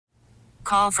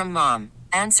call from mom.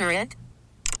 Answer it.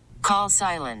 Call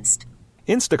silenced.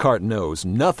 Instacart knows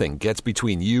nothing gets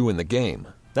between you and the game.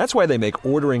 That's why they make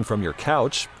ordering from your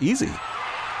couch easy.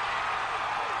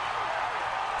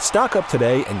 Stock up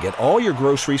today and get all your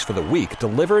groceries for the week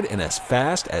delivered in as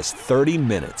fast as 30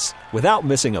 minutes without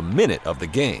missing a minute of the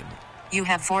game. You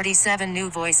have 47 new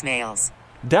voicemails.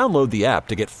 Download the app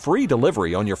to get free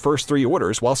delivery on your first 3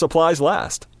 orders while supplies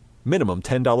last. Minimum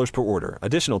 $10 per order.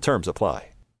 Additional terms apply.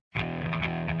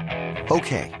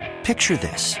 Okay, picture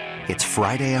this. It's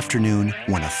Friday afternoon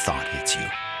when a thought hits you.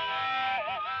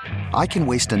 I can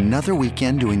waste another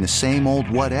weekend doing the same old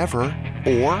whatever,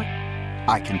 or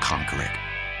I can conquer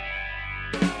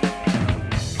it.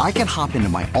 I can hop into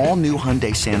my all-new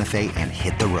Hyundai Santa Fe and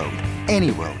hit the road.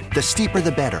 Any road. The steeper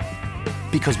the better.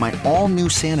 Because my all-new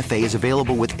Santa Fe is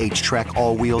available with H-Track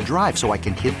all-wheel drive, so I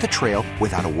can hit the trail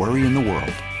without a worry in the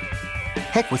world.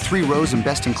 Heck, with 3 rows and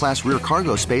best-in-class rear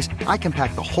cargo space, I can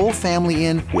pack the whole family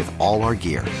in with all our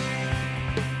gear.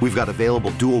 We've got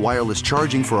available dual wireless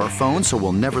charging for our phones, so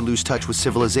we'll never lose touch with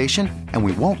civilization, and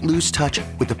we won't lose touch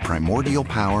with the primordial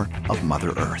power of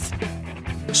Mother Earth.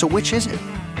 So which is it?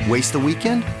 Waste the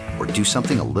weekend or do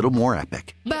something a little more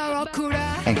epic?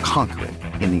 And conquer it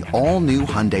in the all-new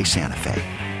Hyundai Santa Fe.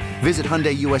 Visit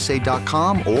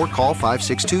HyundaiUSA.com or call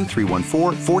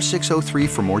 562-314-4603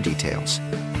 for more details.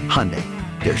 Hyundai,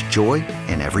 there's joy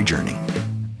in every journey.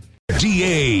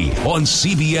 DA on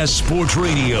CBS Sports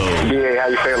Radio. DA, how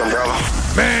you feeling, brother?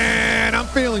 Man, I'm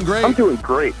feeling great. I'm doing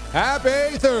great.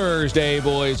 Happy Thursday,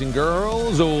 boys and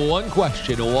girls. One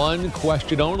question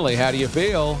only. How do you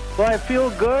feel? Well, I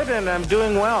feel good, and I'm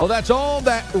doing well. Well, that's all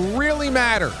that really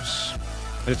matters.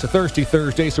 And it's a Thirsty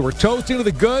Thursday, so we're toasting to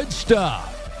the good stuff.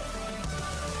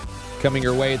 Coming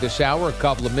your way this hour, a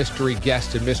couple of mystery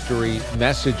guests and mystery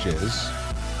messages.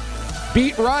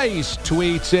 Beat Rice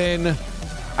tweets in,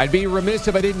 I'd be remiss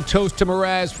if I didn't toast to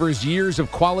Mraz for his years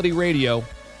of quality radio.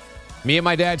 Me and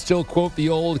my dad still quote the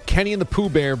old Kenny and the Pooh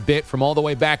Bear bit from all the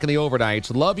way back in the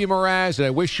overnights. Love you, Mraz, and I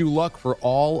wish you luck for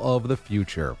all of the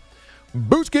future.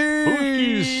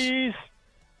 Booskies!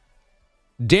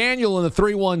 Daniel in the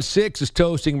 316 is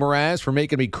toasting Mraz for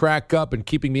making me crack up and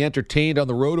keeping me entertained on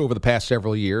the road over the past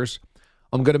several years.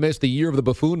 I'm going to miss the year of the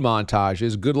buffoon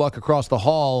montages. Good luck across the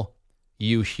hall,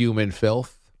 you human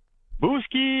filth.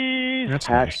 Booskies! That's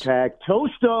Hashtag nice.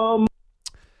 toast 'em.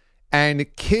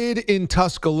 And kid in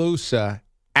Tuscaloosa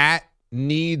at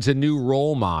needs a new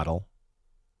role model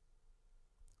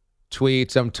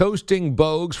tweets, I'm toasting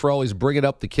Bogues for always bringing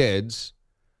up the kids.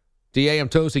 DA, I'm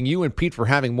toasting you and Pete for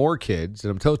having more kids.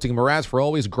 And I'm toasting Mraz for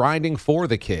always grinding for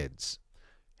the kids.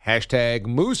 Hashtag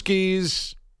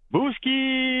Mooskies.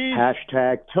 Booskies!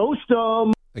 Hashtag toast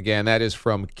 'em. Again, that is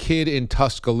from kid in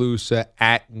Tuscaloosa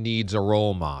at needs a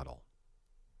role model.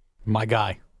 My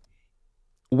guy.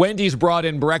 Wendy's brought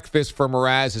in breakfast for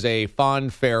Mraz as a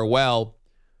fond farewell.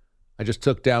 I just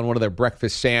took down one of their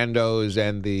breakfast sandos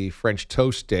and the French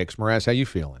toast sticks. Mraz, how you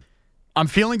feeling? I'm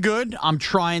feeling good. I'm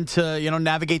trying to,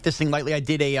 navigate this thing lightly. I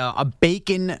did a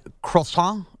bacon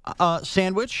croissant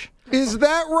sandwich. Is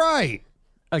that right?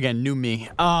 Again, new me.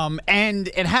 And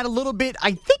it had a little bit,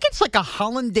 I think it's like a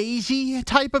hollandaise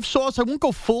type of sauce. I won't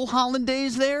go full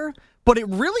hollandaise there, but it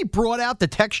really brought out the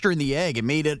texture in the egg. It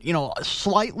made it,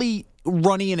 slightly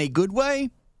runny in a good way.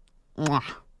 Mwah.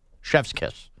 Chef's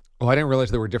kiss. Oh, I didn't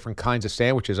realize there were different kinds of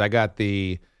sandwiches. I got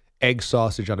the egg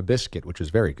sausage on a biscuit, which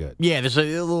was very good. Yeah, there's a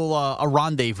little a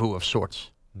rendezvous of sorts.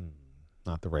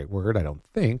 Not the right word, I don't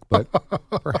think, but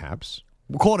perhaps.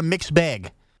 We'll call it a mixed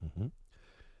bag. Mm-hmm.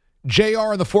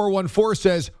 JR in the 414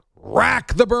 says,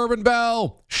 rack the bourbon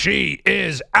bell. She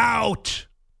is out.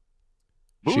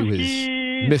 Booskies.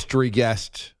 She was mystery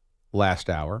guest last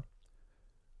hour.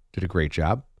 Did a great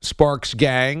job. Sparks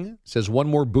Gang says, one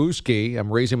more booski.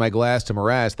 I'm raising my glass to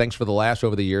Mraz. Thanks for the laughs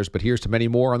over the years, but here's to many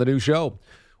more on the new show.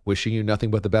 Wishing you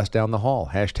nothing but the best down the hall.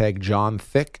 Hashtag John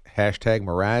Thick. Hashtag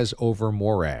Mraz over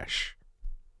Morash.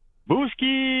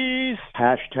 Booskies!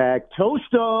 Hashtag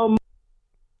toast 'em.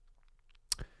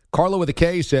 Carlo with a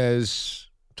K says,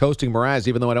 toasting Mraz,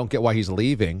 even though I don't get why he's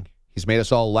leaving. He's made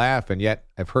us all laugh, and yet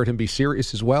I've heard him be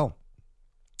serious as well.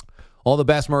 All the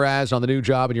best, Mraz, on the new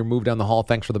job and your move down the hall.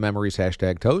 Thanks for the memories.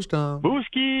 Hashtag toast 'em.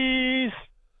 Booskies!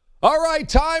 All right,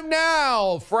 time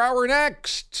now for our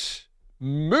next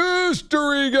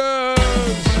mystery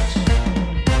guest.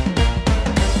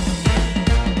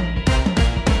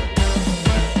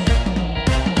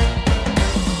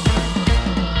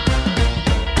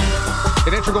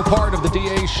 An integral part of the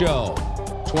DA show,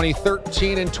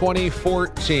 2013 and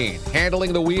 2014,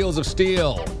 handling the wheels of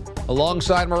steel.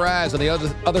 Alongside Mraz on the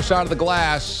other side of the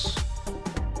glass,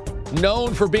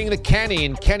 known for being the Kenny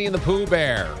in Kenny and the Pooh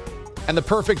Bear, and the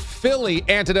perfect Philly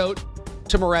antidote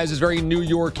to Mraz's very New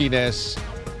Yorkiness.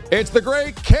 It's the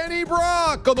great Kenny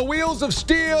Brock on the Wheels of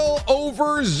Steel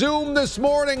over Zoom this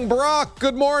morning. Brock,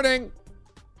 good morning.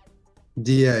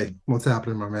 DA, what's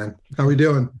happening, my man? How we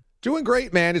doing? Doing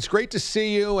great, man. It's great to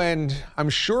see you, and I'm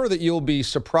sure that you'll be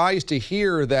surprised to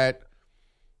hear that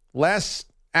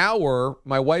last hour,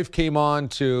 my wife came on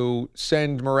to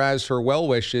send Mraz her well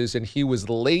wishes, and he was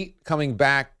late coming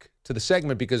back to the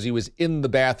segment because he was in the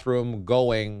bathroom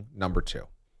going number 2.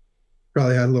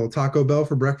 Probably had a little Taco Bell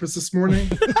for breakfast this morning.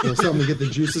 Something to get the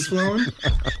juices flowing.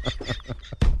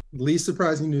 Least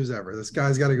surprising news ever. This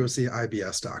guy's got to go see an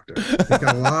IBS doctor. He's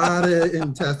got a lot of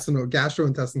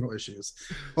gastrointestinal issues.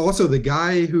 Also, the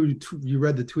guy who you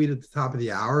read the tweet at the top of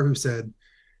the hour who said,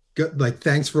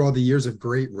 thanks for all the years of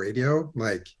great radio.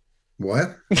 Like,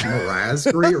 what?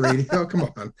 Mraz, great radio? Come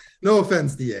on. No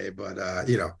offense, DA, but,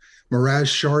 Mraz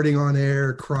sharding on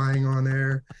air, crying on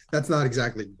air. That's not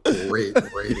exactly great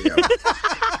radio.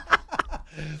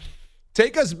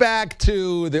 Take us back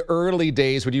to the early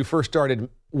days when you first started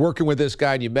working with this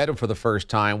guy and you met him for the first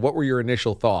time. What were your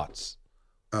initial thoughts?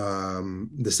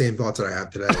 The same thoughts that I have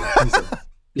today. He's a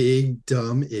big,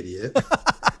 dumb idiot,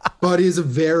 but he's a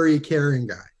very caring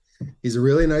guy. He's a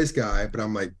really nice guy, but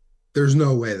I'm like, there's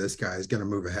no way this guy is going to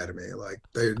move ahead of me. Like,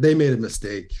 they made a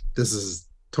mistake. This is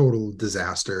total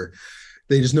disaster.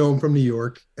 They just know him from New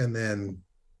York, and then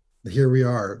here we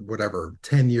are,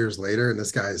 10 years later, and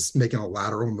this guy's making a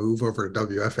lateral move over to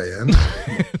WFAN.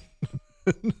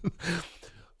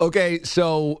 Okay,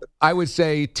 so I would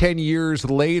say 10 years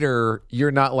later,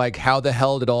 you're not like, how the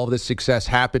hell did all this success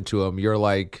happen to him? You're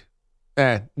like,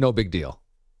 no big deal.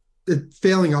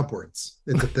 Failing upwards.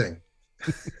 It's a thing.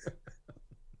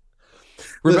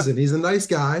 Listen, he's a nice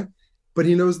guy, but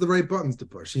he knows the right buttons to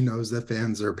push. He knows that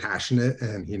fans are passionate,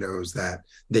 and he knows that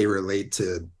they relate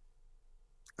to,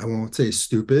 I won't say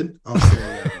stupid, I'll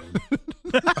say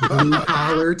blue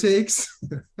collar takes.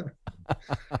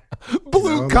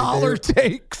 Blue collar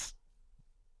takes.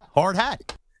 Hard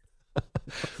hat.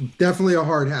 Definitely a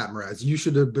hard hat, Mraz. You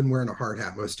should have been wearing a hard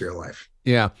hat most of your life.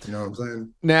 Yeah. You know what I'm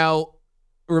saying? Now,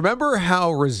 remember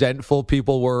how resentful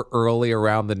people were early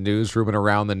around the newsroom and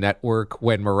around the network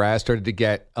when Mraz started to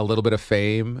get a little bit of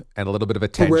fame and a little bit of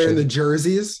attention? For wearing the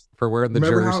jerseys?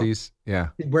 Yeah.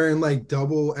 Wearing like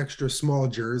double extra small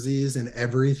jerseys and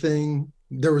everything.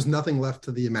 There was nothing left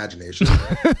to the imagination.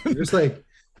 Just like,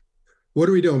 what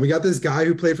are we doing? We got this guy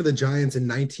who played for the Giants in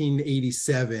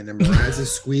 1987, and Mraz is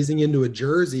squeezing into a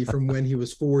jersey from when he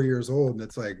was 4 years old. And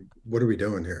it's like, what are we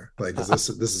doing here? Like, this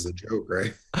is a joke,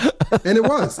 right? And it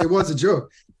was a joke.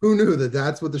 Who knew that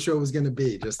that's what the show was going to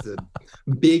be? Just a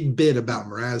big bit about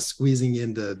Mraz squeezing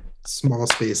into small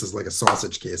spaces like a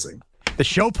sausage casing. The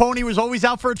show pony was always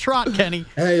out for a trot, Kenny.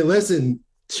 Hey, listen,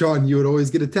 Sean, you would always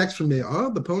get a text from me. Oh,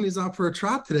 the pony's out for a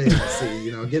trot today. I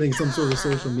see, getting some sort of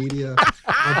social media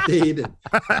update. And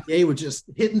they were just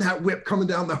hitting that whip coming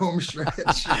down the home stretch.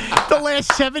 The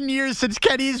last 7 years since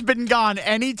Kenny's been gone,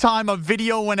 anytime a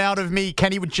video went out of me,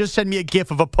 Kenny would just send me a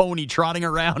gif of a pony trotting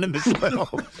around in this little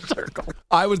circle.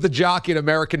 I was the jockey in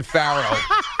American Pharaoh.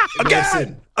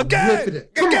 Again!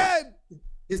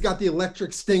 He's got the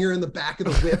electric stinger in the back of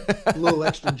the whip, a little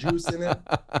extra juice in it.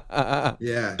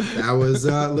 Yeah, that was,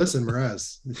 listen,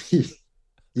 Mraz,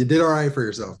 you did all right for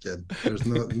yourself, kid. There's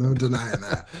no denying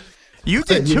that. You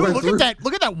did too.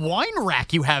 Look at that wine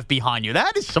rack you have behind you.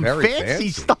 That is some fancy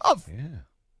stuff.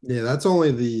 Yeah, that's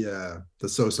only the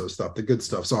so-so stuff. The good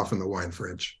stuff's off in the wine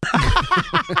fridge.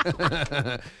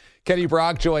 Kenny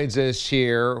Brock joins us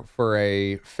here for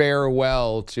a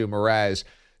farewell to Mraz.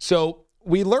 So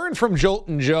we learned from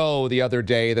Jolton Joe the other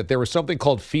day that there was something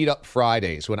called Feed Up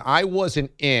Fridays. When I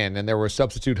wasn't in and there were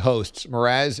substitute hosts,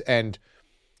 Mraz and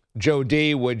Joe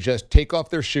D would just take off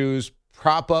their shoes,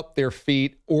 prop up their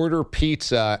feet, order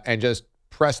pizza, and just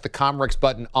press the Comrex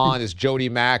button on as Jody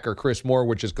Mack or Chris Moore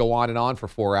would just go on and on for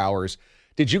 4 hours.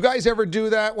 Did you guys ever do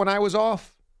that when I was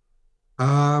off?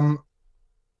 I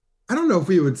don't know if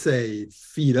we would say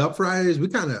Feed Up Fridays. We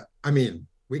kind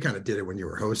of did it when you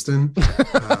were hosting.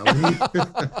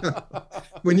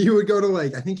 When you would go to,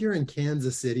 like, I think you're in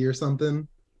Kansas City or something,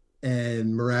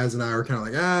 and Mraz and I were kind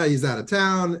of like, he's out of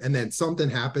town. And then something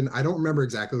happened. I don't remember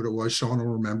exactly what it was. Sean will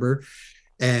remember.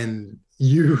 And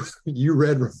you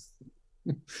read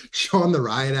Sean the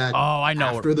Riot Act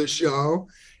after the show.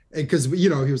 And because, he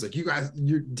was like, you guys,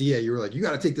 you were like, you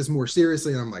got to take this more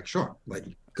seriously. And I'm like, Sean, like,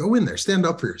 go in there, stand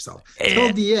up for yourself.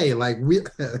 Tell DA, like, we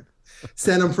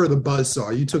send him for the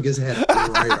buzzsaw. You took his head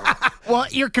right off. Well,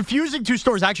 you're confusing two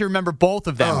stories. I actually remember both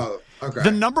of them. Okay.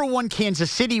 The number one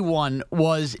Kansas City one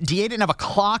was DA didn't have a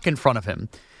clock in front of him.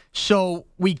 So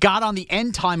we got on the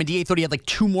end time, and DA thought he had like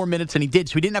 2 more minutes than he did.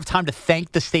 So he didn't have time to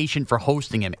thank the station for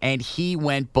hosting him. And he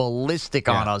went ballistic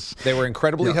on us. They were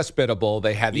incredibly hospitable.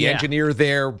 They had the engineer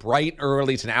there bright and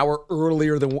early. It's an hour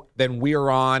earlier than we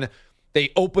are on.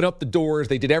 They opened up the doors.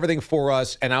 They did everything for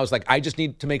us. And I was like, I just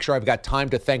need to make sure I've got time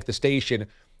to thank the station.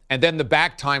 And then the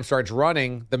back time starts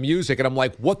running the music. And I'm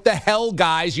like, what the hell,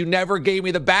 guys? You never gave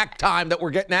me the back time that we're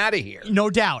getting out of here. No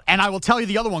doubt. And I will tell you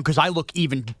the other one because I look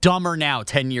even dumber now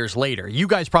 10 years later. You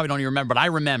guys probably don't even remember, but I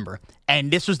remember.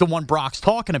 And this was the one Brock's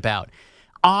talking about.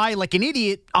 I, like an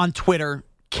idiot on Twitter,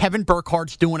 Kevin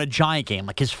Burkhardt's doing a Giant game,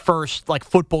 like his first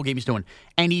football game he's doing,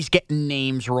 and he's getting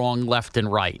names wrong left and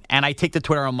right. And I take to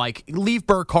Twitter, I'm like, leave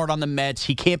Burkhardt on the Mets.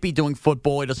 He can't be doing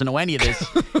football. He doesn't know any of this.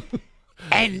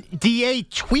 And DA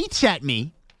tweets at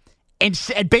me and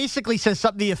basically says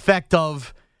something to the effect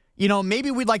of, maybe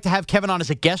we'd like to have Kevin on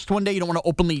as a guest one day. You don't want to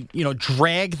openly,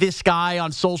 drag this guy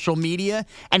on social media.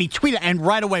 And he tweeted, and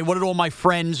right away, what did all my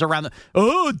friends around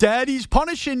Daddy's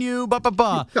punishing you,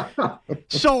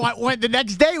 So the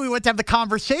next day, we went to have the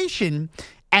conversation.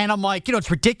 And I'm like,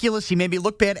 it's ridiculous. He made me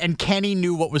look bad. And Kenny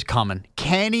knew what was coming.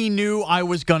 Kenny knew I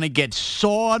was going to get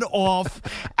sawed off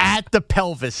at the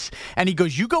pelvis. And he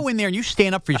goes, you go in there and you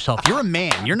stand up for yourself. You're a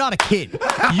man. You're not a kid.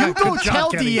 You go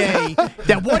tell DA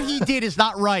that what he did is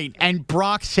not right. And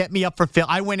Brock set me up for Phil.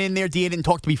 I went in there. DA didn't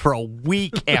talk to me for a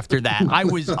week after that. I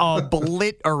was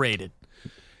obliterated.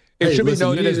 It should be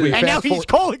noted as we and now he's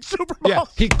calling Super Bowl. Yeah,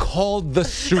 he called the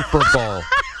Super Bowl.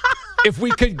 If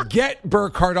we could get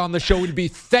Burkhardt on the show, we'd be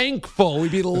thankful.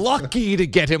 We'd be lucky to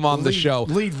get him on the show.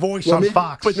 Lead voice on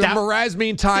Fox. But Mraz,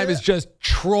 meantime, is just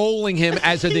trolling him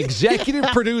as an executive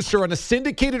producer on a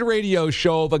syndicated radio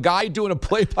show of a guy doing a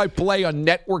play-by-play on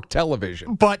network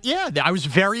television. But, yeah, I was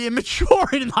very immature.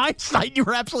 In hindsight, you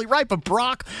were absolutely right. But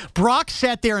Brock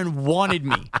sat there and wanted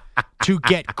me to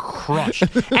get crushed.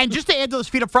 And just to add to those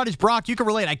feet up front is Brock, you can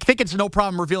relate. I think it's no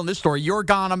problem revealing this story. You're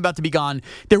gone. I'm about to be gone.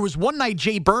 There was one night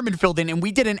Jay Berman filled in, and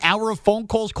we did an hour of phone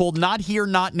calls called Not Here,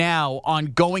 Not Now on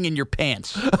Going in Your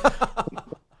Pants.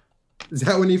 Is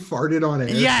that when he farted on air?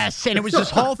 Yes, and it was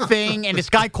this whole thing, and this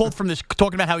guy called from this,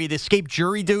 talking about how he had escaped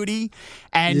jury duty,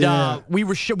 and we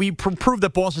proved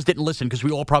that bosses didn't listen because we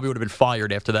all probably would have been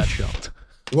fired after that show.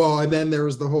 Well, and then there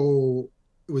was the whole...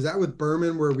 Was that with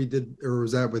Berman where we did, or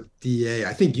was that with DA?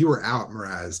 I think you were out,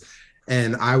 Mraz,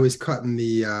 and I was cutting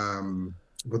the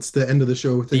what's the end of the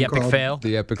show thing called? The epic fail.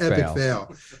 The epic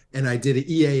fail. And I did an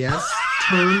EAS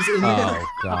terms in there. Oh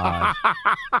God!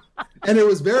 And it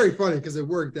was very funny because it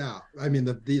worked out. I mean,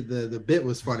 the bit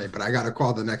was funny, but I got a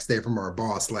call the next day from our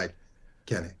boss, like,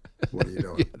 Kenny, what are you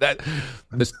doing?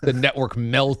 The network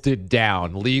melted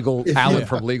down. Alan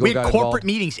from legal. We had corporate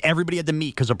meetings. Everybody had to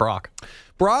meet because of Brock.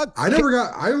 I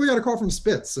only got a call from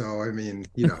Spitz. So, I mean,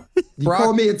 you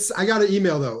call me. I got an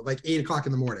email though, like 8:00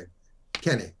 in the morning.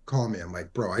 Kenny, call me. I'm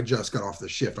like, bro, I just got off the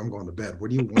shift. I'm going to bed.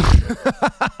 What do you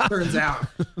want? Turns out.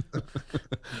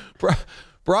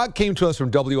 Brock came to us from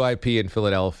WIP in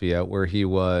Philadelphia, where he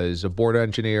was a board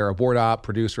engineer, a board op,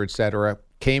 producer, etc.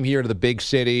 Came here to the big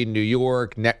city, New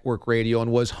York, network radio,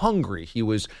 and was hungry. He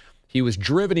was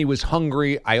driven. He was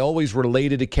hungry. I always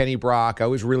related to Kenny Brock. I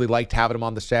always really liked having him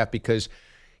on the staff because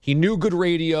he knew good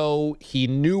radio. He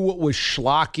knew what was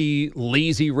schlocky,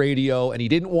 lazy radio, and he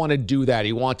didn't want to do that.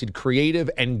 He wanted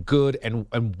creative and good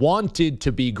and wanted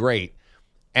to be great.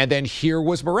 And then here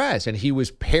was Mraz, and he was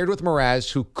paired with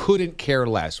Mraz, who couldn't care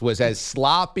less, was as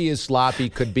sloppy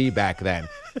could be back then.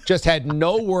 Just had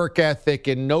no work ethic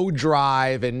and no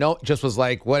drive and just was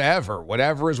like,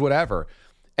 whatever is whatever.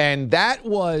 And that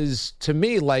was, to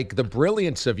me, like the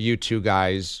brilliance of you two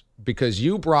guys, because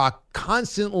you, Brock,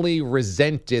 constantly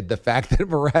resented the fact that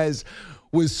Mraz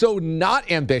was so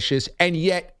not ambitious and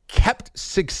yet kept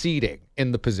succeeding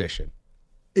in the position.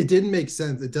 It didn't make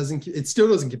sense. It still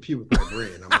doesn't compute with my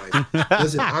brain. I'm like,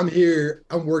 listen, I'm here.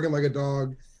 I'm working like a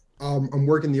dog. I'm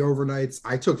working the overnights.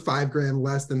 I took $5,000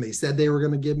 less than they said they were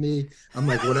going to give me. I'm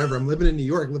like, whatever. I'm living in New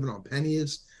York, living on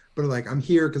pennies, but like, I'm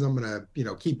here because I'm going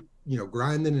to, keep,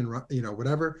 grinding and,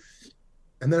 whatever.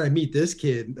 And then I meet this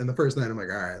kid, and the first night I'm like,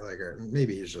 all right, like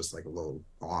maybe he's just like a little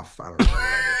off. I don't know.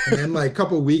 And then like a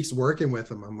couple of weeks working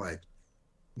with him, I'm like,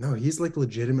 no, he's like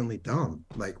legitimately dumb.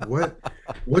 Like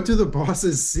what do the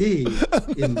bosses see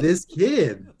in this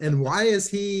kid? And why is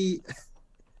he?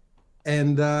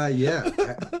 And I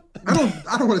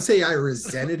don't want to say I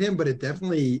resented him, but it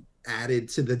definitely added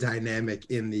to the dynamic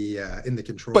in the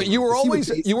control. But you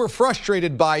were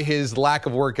frustrated by his lack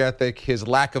of work ethic, his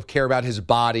lack of care about his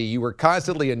body. You were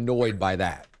constantly annoyed by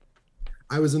that.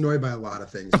 I was annoyed by a lot of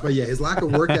things. But yeah, his lack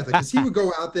of work ethic, because he would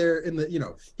go out there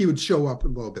he would show up a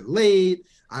little bit late.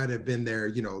 I'd have been there,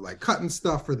 like cutting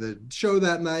stuff for the show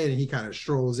that night, and he kind of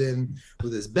strolls in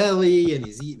with his belly, and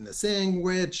he's eating a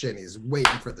sandwich, and he's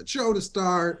waiting for the show to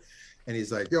start, and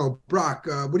he's like, "Yo, Brock,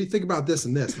 what do you think about this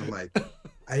and this?" And I'm like,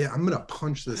 I'm gonna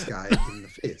punch this guy in the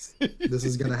face. This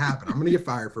is gonna happen. I'm gonna get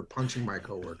fired for punching my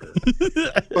coworker.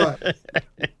 But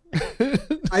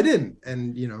I didn't,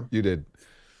 and You did.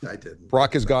 I didn't.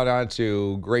 Brock has gone on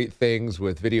to great things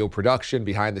with video production,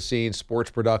 behind the scenes,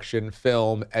 sports production,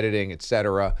 film, editing,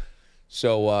 etc.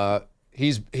 So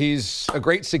he's a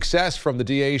great success from the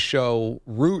DA show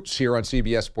Roots here on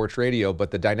CBS Sports Radio.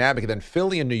 But the dynamic, and then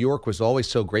Philly and New York was always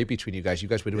so great between you guys. You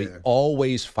guys were doing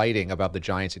always fighting about the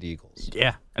Giants and Eagles.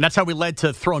 Yeah, and that's how we led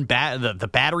to throwing the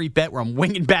battery bet where I'm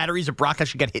winging batteries, and Brock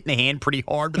actually got hit in the hand pretty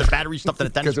hard with the battery stuff to the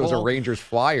tennis ball. Because it was a Rangers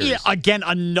Flyers. Yeah, again,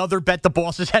 another bet the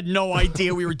bosses had no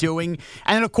idea we were doing.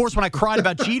 And then, of course, when I cried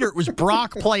about Jeter, it was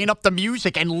Brock playing up the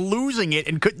music and losing it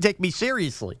and couldn't take me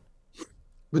seriously.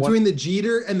 Between the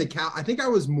Jeter and the I think I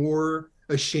was more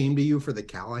ashamed of you for the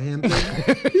Callahan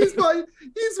thing. he's my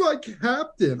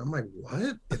captain. I'm like,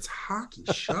 what? It's hockey.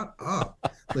 Shut up.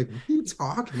 Like, what are you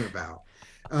talking about?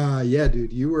 Yeah,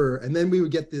 dude, you were. And then we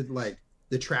would get the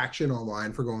traction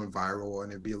online for going viral,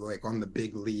 and it'd be like on the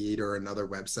Big Lead or another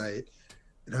website.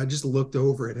 And I just looked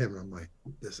over at him, and I'm like,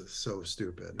 this is so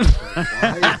stupid. Like,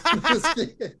 why is this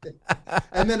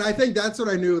and then I think that's what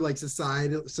I knew, like,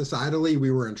 societally, we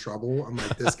were in trouble. I'm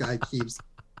like, this guy keeps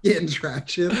getting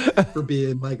traction for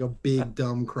being like a big,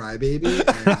 dumb crybaby.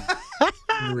 And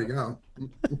here we go.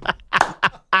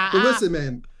 But listen,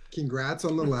 man, congrats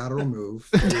on the lateral move.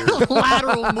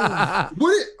 Lateral move.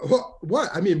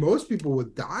 What? I mean, most people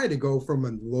would die to go from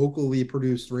a locally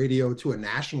produced radio to a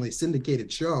nationally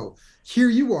syndicated show. Here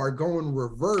you are going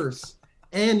reverse,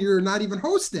 and you're not even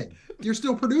hosting. You're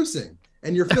still producing,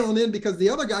 and you're filling in because the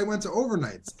other guy went to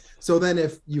overnights. So then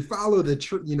if you follow the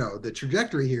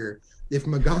trajectory here, if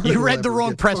McGonagall... You read the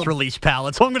wrong press release, pal.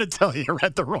 That's all I'm going to tell you. You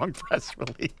read the wrong press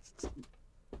release.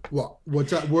 Well, what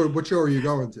show are you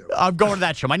going to? I'm going to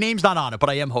that show. My name's not on it,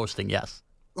 but I am hosting, yes.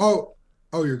 Oh,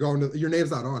 you're going to... Your name's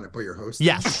not on it, but you're hosting?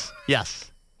 Yes.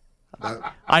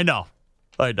 I know.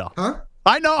 Huh?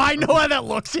 I know how that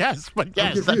looks, yes. But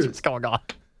yes, that's what's going on.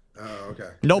 Oh, okay.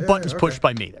 No buttons pushed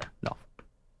by me there. No.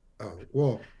 Oh,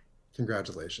 well,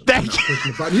 congratulations. Thank you.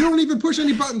 You don't even push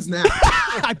any buttons now.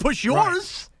 I push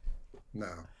yours. Right.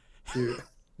 No. Dude,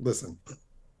 listen.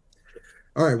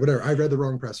 All right, whatever. I read the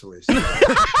wrong press release.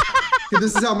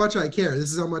 This is how much I care.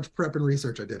 This is how much prep and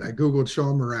research I did. I Googled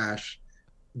Sean Mraz,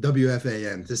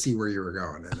 WFAN, to see where you were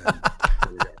going. And then here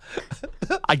we go.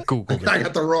 I Googled it. I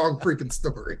got the wrong freaking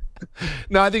story.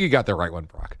 No, I think you got the right one,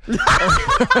 Brock.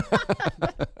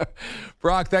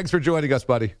 Brock, thanks for joining us,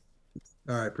 buddy.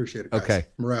 All right, appreciate it, guys. Okay.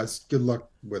 Mraz, good luck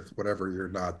with whatever you're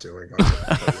not doing.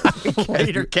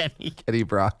 Later, Kenny. Kenny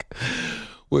Brock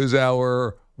was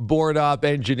our board-op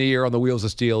engineer on the Wheels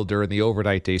of Steel during the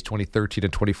overnight days 2013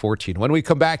 and 2014. When we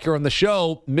come back here on the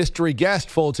show, mystery guest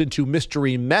folds into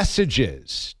mystery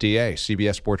messages. DA,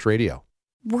 CBS Sports Radio.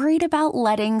 Worried about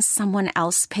letting someone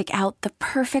else pick out the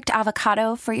perfect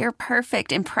avocado for your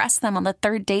perfect impress them on the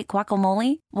third date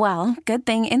guacamole? Well, good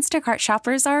thing Instacart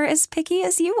shoppers are as picky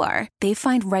as you are. They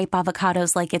find ripe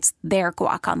avocados like it's their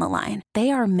guac on the line.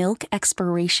 They are milk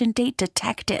expiration date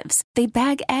detectives. They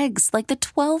bag eggs like the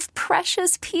 12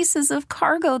 precious pieces of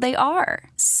cargo they are.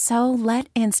 So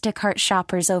let Instacart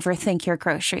shoppers overthink your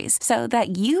groceries so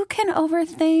that you can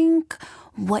overthink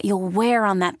what you'll wear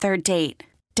on that third date.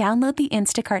 Download the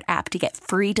Instacart app to get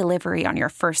free delivery on your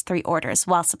first 3 orders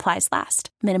while supplies last.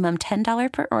 Minimum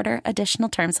 $10 per order. Additional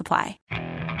terms apply.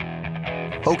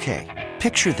 Okay,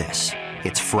 picture this.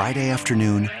 It's Friday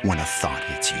afternoon when a thought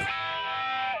hits you.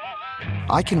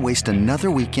 I can waste another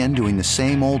weekend doing the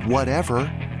same old whatever,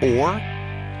 or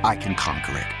I can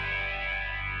conquer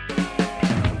it.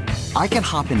 I can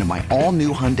hop into my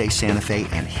all-new Hyundai Santa Fe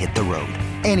and hit the road.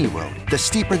 Any road. The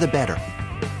steeper, the better.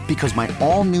 Because my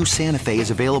all-new Santa Fe is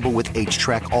available with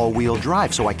H-Track all-wheel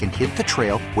drive, so I can hit the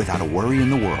trail without a worry in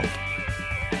the world.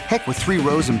 Heck, with 3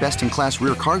 rows and best-in-class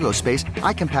rear cargo space,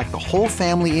 I can pack the whole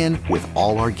family in with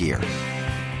all our gear.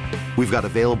 We've got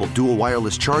available dual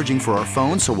wireless charging for our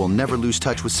phones, so we'll never lose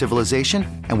touch with civilization,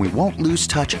 and we won't lose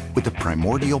touch with the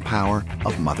primordial power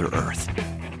of Mother Earth.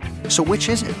 So which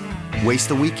is it? Waste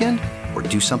the weekend or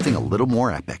do something a little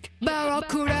more epic?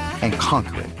 And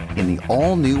conquer it in the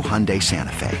all-new Hyundai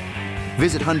Santa Fe.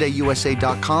 Visit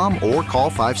HyundaiUSA.com or call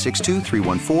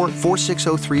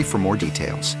 562-314-4603 for more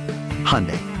details.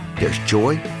 Hyundai, there's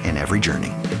joy in every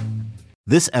journey.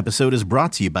 This episode is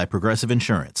brought to you by Progressive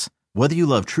Insurance. Whether you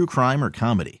love true crime or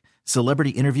comedy, celebrity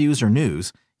interviews or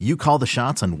news, you call the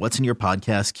shots on what's in your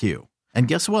podcast queue. And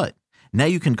guess what? Now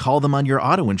you can call them on your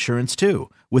auto insurance too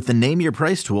with the Name Your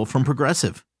Price tool from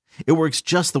Progressive. It works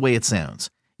just the way it sounds.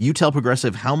 You tell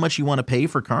Progressive how much you want to pay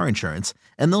for car insurance,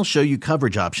 and they'll show you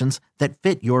coverage options that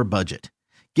fit your budget.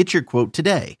 Get your quote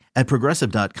today at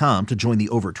Progressive.com to join the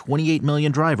over 28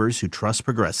 million drivers who trust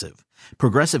Progressive.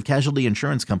 Progressive Casualty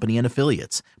Insurance Company and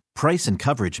Affiliates. Price and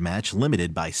coverage match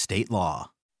limited by state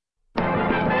law. It's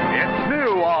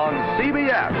new on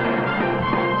CBS.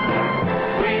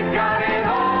 We've got it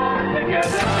all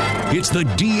together. It's the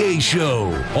DA Show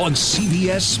on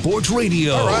CBS Sports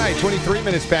Radio. All right, 23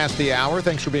 minutes past the hour.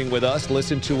 Thanks for being with us.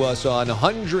 Listen to us on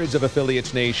hundreds of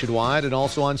affiliates nationwide and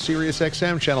also on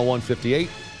SiriusXM Channel 158.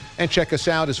 And check us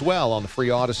out as well on the free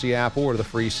Odyssey app or the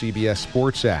free CBS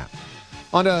Sports app.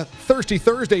 On a Thirsty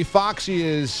Thursday, Foxy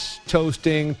is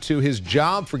toasting to his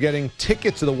job for getting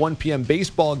tickets to the 1 p.m.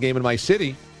 baseball game in my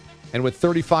city, and with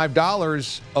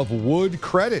 $35 of wood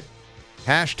credit.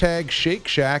 Hashtag Shake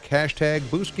Shack, hashtag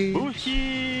Booskies.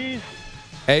 Booskies.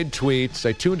 Ed tweets,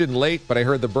 I tuned in late, but I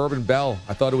heard the Bourbon Bell.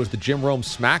 I thought it was the Jim Rome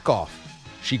smack-off.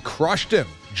 She crushed him,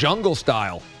 jungle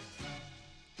style.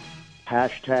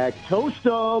 Hashtag toast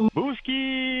 'em.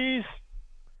 Booskies.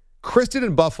 Kristen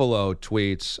in Buffalo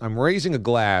tweets, I'm raising a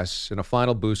glass in a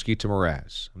final Booski to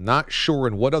Mraz. I'm not sure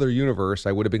in what other universe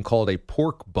I would have been called a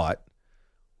pork butt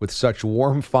with such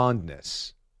warm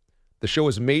fondness. The show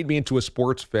has made me into a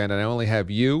sports fan, and I only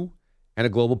have you and a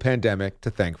global pandemic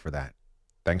to thank for that.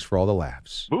 Thanks for all the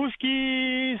laughs.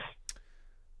 Booskies.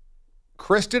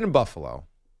 Kristen in Buffalo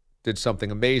did something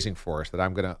amazing for us that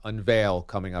I'm going to unveil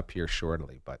coming up here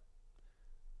shortly, but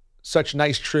such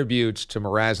nice tributes to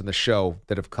Mraz and the show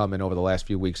that have come in over the last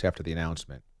few weeks after the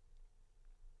announcement.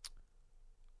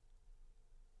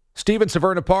 Steve in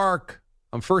Severna Park,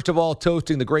 I'm first of all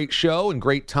toasting the great show and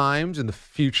great times in the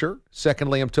future.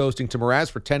 Secondly, I'm toasting to Mraz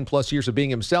for 10-plus years of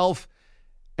being himself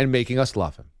and making us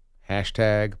love him.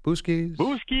 Hashtag Booskies.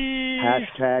 Booskies.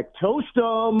 Hashtag toast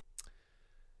 'em.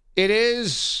 It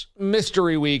is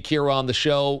Mystery Week here on the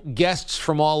show. Guests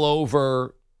from all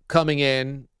over coming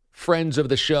in. Friends of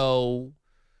the show,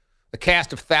 a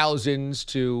cast of thousands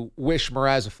to wish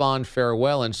Mraz a fond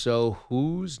farewell. And so,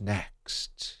 who's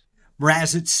next?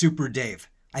 Mraz, it's Super Dave.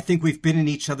 I think we've been in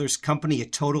each other's company a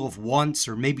total of once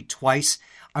or maybe twice.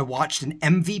 I watched an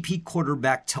MVP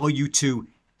quarterback tell you to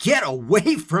get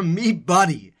away from me,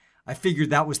 buddy. I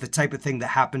figured that was the type of thing that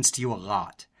happens to you a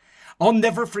lot. I'll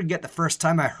never forget the first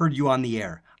time I heard you on the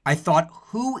air. I thought,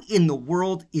 who in the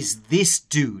world is this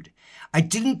dude? I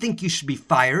didn't think you should be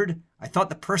fired. I thought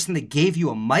the person that gave you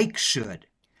a mic should.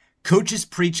 Coaches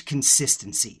preach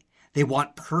consistency. They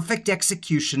want perfect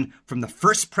execution from the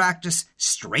first practice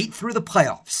straight through the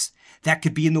playoffs. That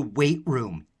could be in the weight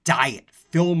room, diet,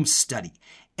 film study.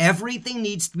 Everything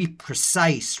needs to be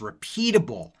precise,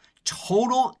 repeatable,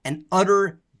 total and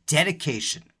utter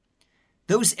dedication.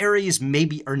 Those areas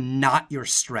maybe are not your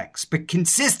strengths, but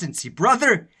consistency,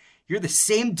 brother. You're the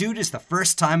same dude as the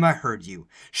first time I heard you.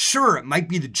 Sure, it might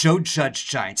be the Joe Judge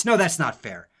Giants. No, that's not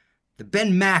fair. The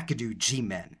Ben McAdoo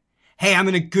G-Men. Hey, I'm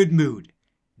in a good mood.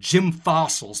 Jim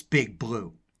Fossil's Big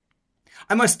Blue.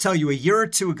 I must tell you, a year or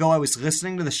two ago, I was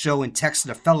listening to the show and texted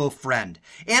a fellow friend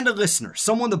and a listener,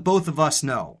 someone that both of us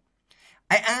know.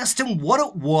 I asked him what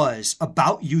it was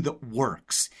about you that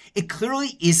works. It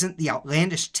clearly isn't the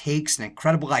outlandish takes and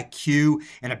incredible IQ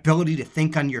and ability to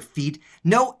think on your feet.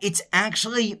 No, it's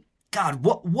actually... God,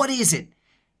 what is it?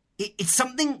 It's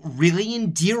something really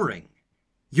endearing.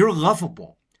 You're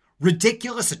lovable,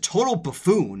 ridiculous, a total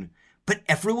buffoon, but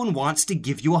everyone wants to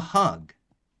give you a hug.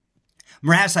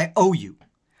 Mraz, I owe you.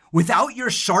 Without your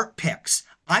sharp picks,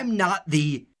 I'm not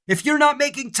the, if you're not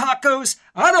making tacos,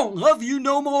 I don't love you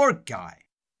no more guy.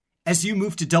 As you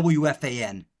move to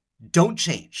WFAN, don't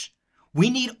change. We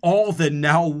need all the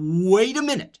now wait a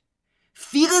minute.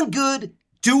 Feeling good,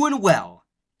 doing well.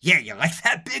 Yeah, you like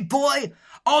that, big boy?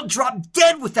 I'll drop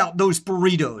dead without those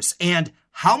burritos. And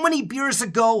how many beers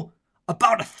ago?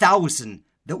 About 1,000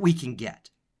 that we can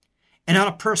get. And on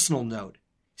a personal note,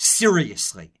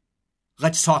 seriously,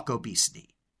 let's talk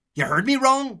obesity. You heard me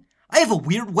wrong? I have a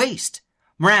weird waist.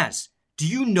 Mraz, do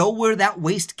you know where that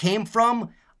waist came from?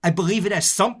 I believe it has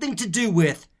something to do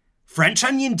with French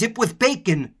onion dip with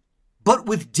bacon, but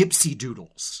with dipsy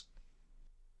doodles.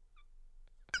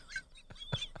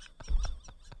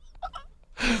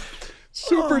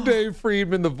 Super Dave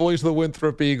Friedman, the voice of the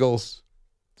Winthrop Eagles.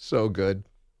 So good.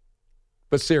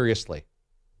 But seriously,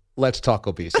 let's talk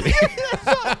obesity.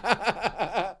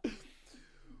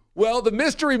 Well, the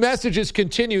mystery messages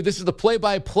continue. This is the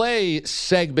play-by-play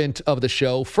segment of the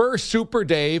show. First, Super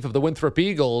Dave of the Winthrop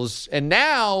Eagles, and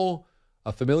now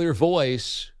a familiar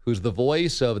voice who's the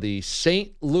voice of the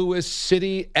St. Louis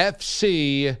City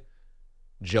FC,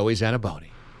 Joey Zanaboni.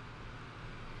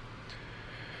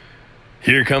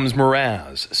 Here comes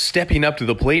Mraz, stepping up to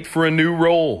the plate for a new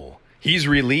role. He's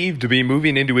relieved to be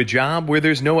moving into a job where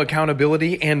there's no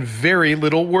accountability and very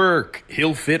little work.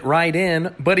 He'll fit right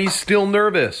in, but he's still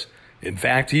nervous. In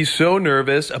fact, he's so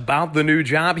nervous about the new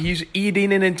job, he's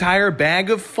eating an entire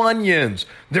bag of Funyuns.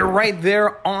 They're right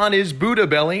there on his Buddha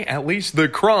belly, at least the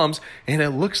crumbs, and it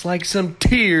looks like some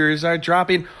tears are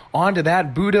dropping onto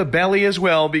that Buddha belly as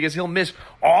well because he'll miss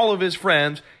all of his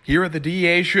friends here at the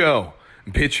DA show.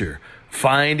 Pitcher,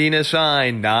 finding a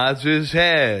sign, nods his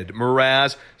head.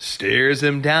 Mraz stares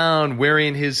him down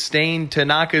wearing his stained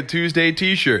Tanaka Tuesday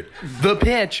t-shirt. The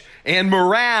pitch, and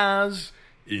Mraz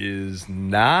is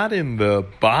not in the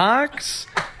box.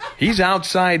 He's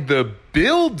outside the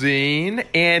building,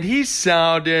 and he's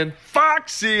sounding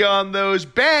foxy on those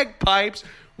bagpipes,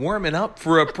 warming up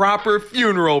for a proper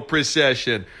funeral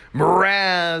procession.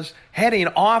 Mraz heading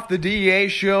off the DA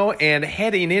show and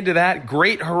heading into that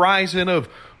great horizon of,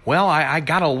 well, I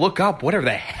got to look up whatever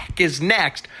the heck is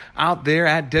next out there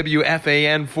at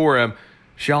WFAN for him.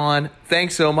 Sean,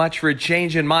 thanks so much for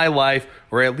changing my life,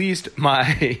 or at least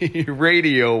my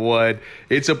radio would.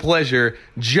 It's a pleasure.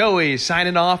 Joey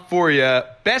signing off for you.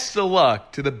 Best of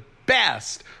luck to the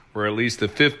best, or at least the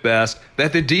fifth best,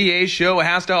 that the DA show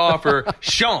has to offer.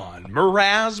 Sean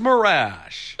Mraz.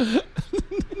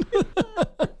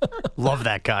 Love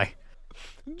that guy.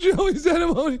 Joey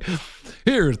Zanaboni.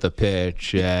 Here's the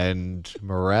pitch, and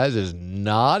Mraz is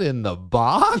not in the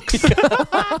box.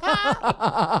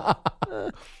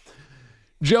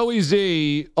 Joey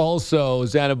Z, also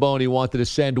Zanaboni, wanted to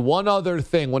send one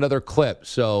other clip.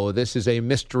 So this is a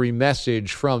mystery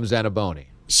message from Zanaboni.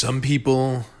 Some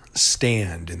people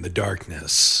stand in the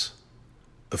darkness,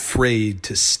 afraid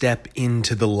to step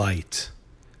into the light.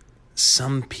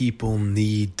 Some people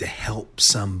need to help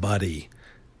somebody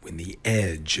when the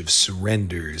edge of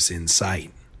surrender's in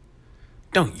sight.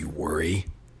 Don't you worry.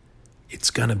 It's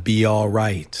gonna be all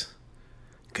right.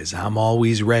 'Cause I'm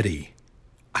always ready.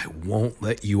 I won't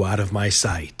let you out of my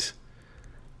sight.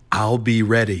 I'll be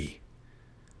ready.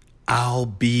 I'll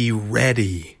be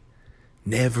ready.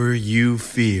 Never you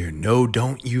fear. No,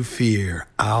 don't you fear.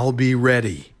 I'll be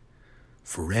ready.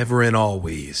 Forever and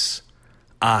always.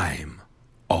 I'm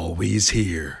always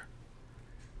here.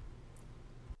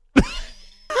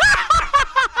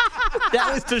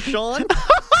 That was to Sean?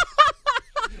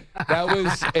 That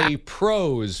was a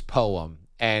prose poem,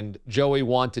 and Joey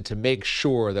wanted to make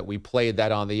sure that we played that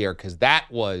on the air because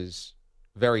that was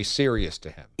very serious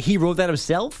to him. He wrote that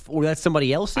himself, or that's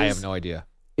somebody else's? I have no idea.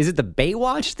 Is it the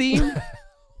Baywatch theme?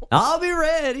 I'll be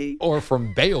ready. Or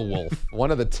from Beowulf,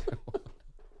 one of the two.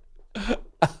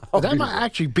 That might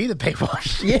actually be the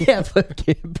Baywatch. Yeah,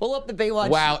 pull up the Baywatch.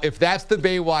 Wow, if that's the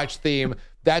Baywatch theme,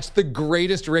 that's the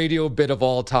greatest radio bit of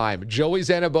all time. Joey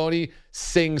Zanaboni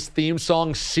sings theme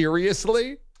song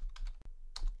seriously?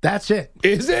 That's it.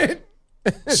 Is it?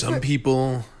 Some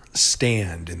people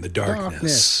stand in the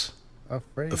darkness,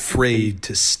 afraid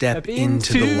to step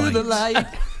into the light.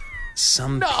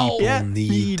 Some people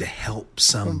need to help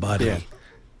somebody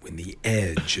when the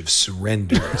edge of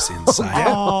surrender is in sight.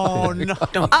 Oh, no.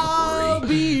 Don't I'll worry.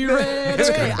 be ready. It's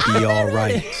going to be all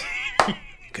right.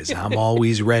 Because I'm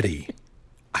always ready.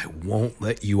 I won't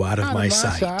let you out of my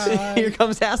sight. Here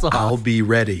comes Hasselhoff. I'll be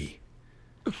ready.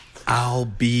 I'll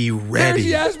be ready.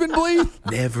 There's Yasmin Bleeth.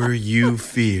 Never you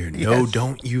fear. No,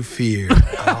 don't you fear.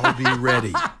 I'll be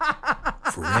ready.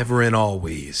 Forever and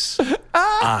always.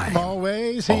 I'm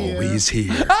always here. Always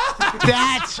here.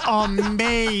 That's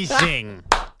amazing.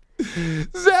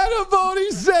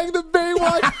 Zanaboni sang the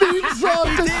Baywatch theme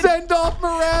song to send off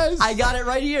Mraz. I got it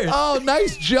right here. Oh,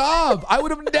 nice job. I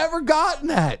would have never gotten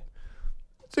that.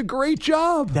 It's a great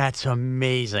job. That's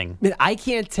amazing. Man, I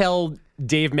can't tell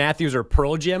Dave Matthews or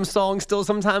Pearl Jam songs still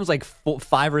sometimes, like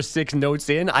 5 or 6 notes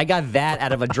in. I got that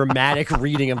out of a dramatic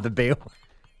reading of the Baywatch.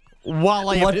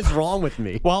 What is wrong with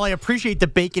me? While I appreciate the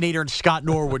Baconator and Scott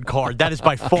Norwood card, that is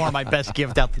by far my best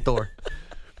gift out the door.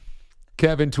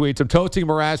 Kevin tweets, I'm toasting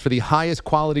Mraz for the highest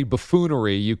quality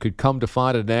buffoonery you could come to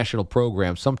find at a national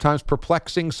program. Sometimes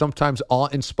perplexing, sometimes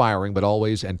awe-inspiring, but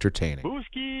always entertaining.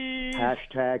 Booskies.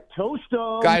 Hashtag toast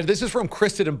 'em. Guys, this is from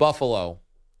Kristen in Buffalo.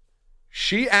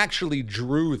 She actually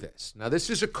drew this. Now, this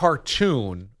is a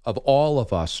cartoon of all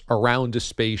of us around a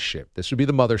spaceship. This would be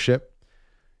the mothership.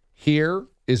 Here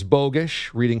is Bogish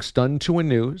reading Stunned to a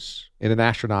News in an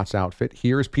astronaut's outfit.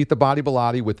 Here is Pete the Body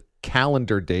Bilotti with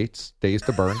calendar days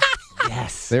to burn.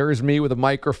 Yes. There is me with a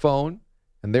microphone,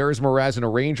 and there is Mraz in a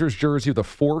Rangers jersey with a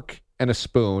fork and a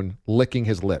spoon licking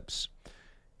his lips.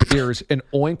 Here's an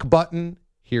oink button.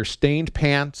 Here's stained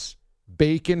pants,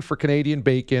 bacon for Canadian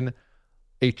bacon,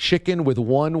 a chicken with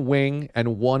one wing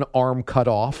and one arm cut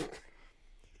off.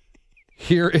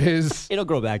 Here is... It'll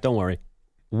grow back, don't worry.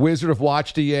 Wizard of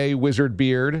Watch DA, Wizard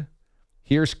Beard.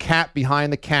 Here's Cat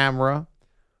behind the camera.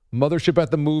 Mothership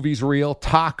at the Movies reel.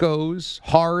 Tacos,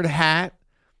 hard hat.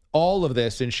 All of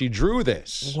this, and she drew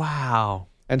this. Wow.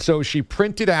 And so she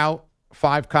printed out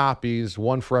 5 copies,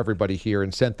 one for everybody here,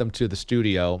 and sent them to the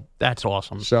studio. That's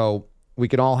awesome. So we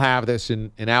can all have this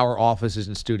in our offices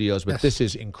and studios, but this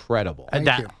is incredible.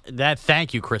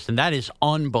 Thank you, Kristen. That is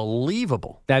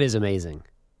unbelievable. That is amazing.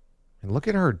 And look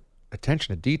at her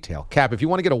attention to detail. Cap, if you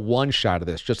want to get a one shot of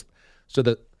this, just so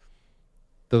that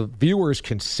the viewers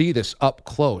can see this up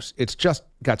close, it's just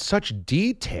got such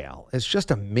detail. It's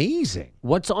just amazing.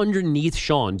 What's underneath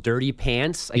Sean? Dirty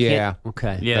pants?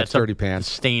 Okay. Yeah, that's dirty pants.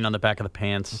 Stain on the back of the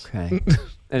pants. Okay.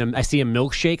 And I see a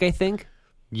milkshake, I think.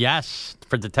 Yes,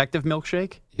 for Detective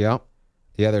Milkshake. Yeah.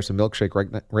 Yeah, there's a milkshake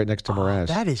right next to Mraz.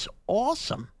 That is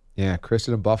awesome. Yeah,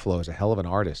 Kristen in Buffalo is a hell of an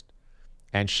artist.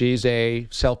 And she's a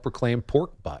self-proclaimed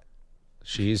pork butt.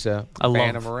 She's a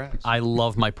fan of Mraz. I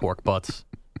love my pork butts.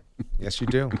 Yes, you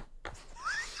do.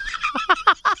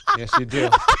 Yes, you do.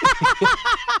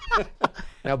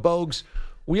 Now, Bogues,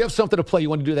 we have something to play. You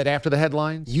want to do that after the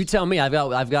headlines? You tell me.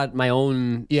 I've got my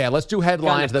own. Yeah, let's do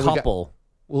headlines. Got a couple.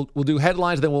 We'll do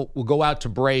headlines, then we'll go out to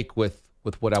break with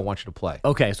what I want you to play.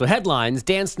 Okay, so headlines.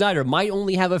 Dan Snyder might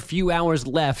only have a few hours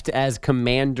left as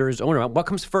Commanders owner. What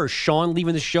comes first, Sean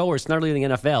leaving the show or Snyder leaving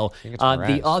the NFL?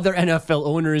 The other NFL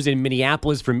owners in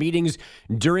Minneapolis for meetings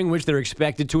during which they're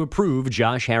expected to approve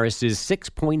Josh Harris's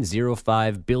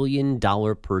 $6.05 billion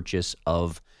purchase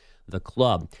of the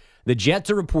club. The Jets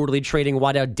are reportedly trading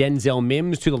wideout Denzel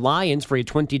Mims to the Lions for a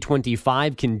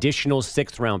 2025 conditional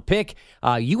 6th-round pick.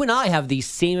 You and I have the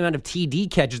same amount of TD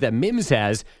catches that Mims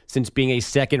has since being a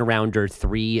second-rounder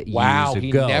 3 years ago. Wow,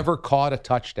 he never caught a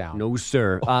touchdown. No,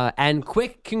 sir. And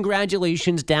quick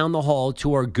congratulations down the hall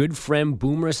to our good friend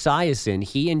Boomer Esiason.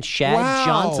 He and Chad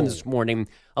Johnson this morning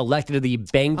elected to the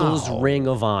Bengals Ring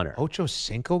of Honor. Ocho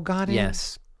Cinco got in?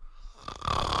 Yes.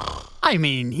 I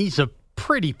mean, he's a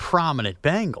pretty prominent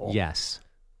Bengal. Yes.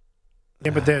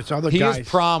 Yeah, but there's other he guys. He is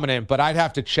prominent, but I'd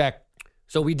have to check.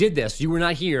 So we did this. You were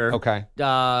not here. Okay.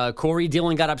 Corey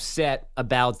Dillon got upset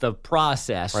about the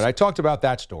process. Right, I talked about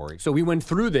that story. So we went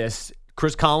through this.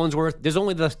 Chris Collinsworth, there's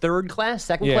only the second class?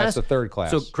 Yeah, it's the third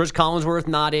class. So Chris Collinsworth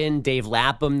not in, Dave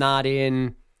Lapham not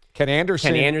in. Ken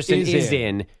Anderson is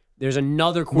in. There's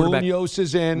another quarterback. Munoz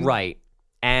is in. Right.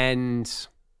 And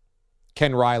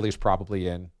Ken Riley's probably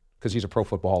in, because he's a Pro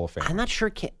Football Hall of Famer. I'm not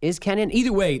sure, is Ken in?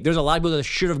 Either way, there's a lot of people that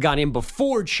should have gone in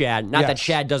before Chad. Not that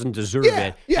Chad doesn't deserve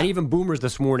it. Yeah. And even Boomers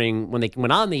this morning, when they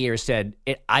went on the air, said,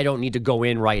 I don't need to go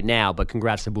in right now, but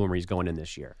congrats to Boomer. He's going in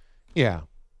this year. Yeah.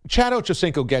 Chad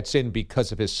Ochocinco gets in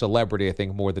because of his celebrity, I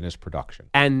think, more than his production.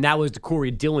 And that was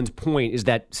Corey Dillon's point, is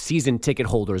that season ticket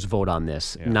holders vote on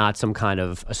this, not some kind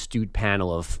of astute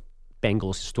panel of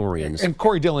Bengals historians. And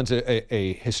Corey Dillon's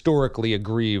a historically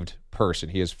aggrieved person.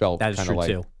 He has felt kind of like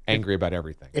too. Angry about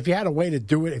everything. If you had a way to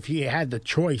do it, if you had the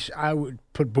choice, I would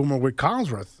put Boomer with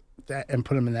Collinsworth and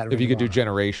put him in that. If you could do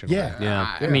generation. Yeah.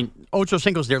 Right? I mean, Ocho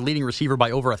Cinco's their leading receiver by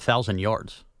over 1,000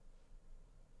 yards.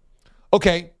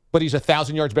 Okay, but he's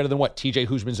 1,000 yards better than what? TJ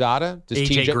Houshmandzadeh?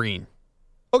 AJ Green.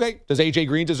 Okay, does AJ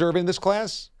Green deserve in this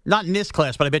class? Not in this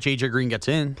class, but I bet you AJ Green gets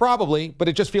in. Probably, but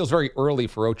it just feels very early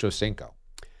for Ocho Cinco.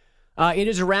 It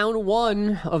is round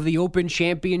 1 of the Open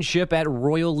Championship at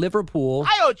Royal Liverpool.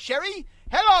 Hi, Cherry.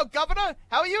 Hello, Governor.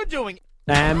 How are you doing?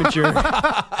 Amateur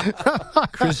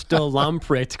Crystal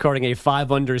Lamprecht carding a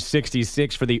 5-under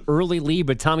 66 for the early lead,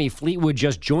 but Tommy Fleetwood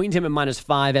just joined him at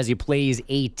 -5 as he plays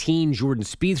 18. Jordan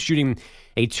Spieth shooting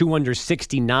a 2-under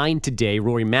 69 today.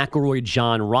 Rory McIlroy,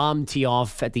 John Rahm tee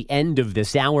off at the end of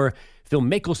this hour. Phil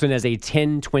Mickelson has a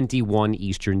 10:21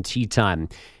 Eastern tee time.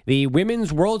 The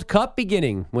Women's World Cup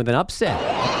beginning with an upset.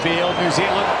 Field, New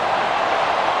Zealand.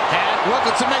 And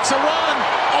Wilkinson makes a run.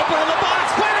 Open in the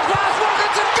box. Played across.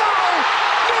 Wilkinson goal.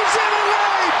 New Zealand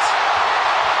leads.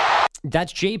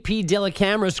 That's JP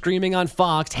Delacamera screaming on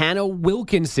Fox. Hannah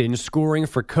Wilkinson scoring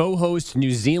for co-host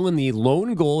New Zealand. The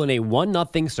lone goal in a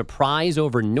 1-0 surprise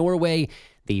over Norway.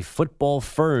 The Football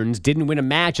Ferns didn't win a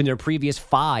match in their previous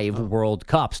 5 World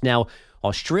Cups. Now,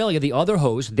 Australia, the other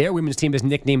host, their women's team is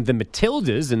nicknamed the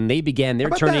Matildas, and they began their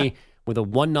tourney with a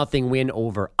 1-0 win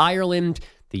over Ireland.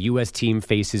 The U.S. team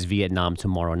faces Vietnam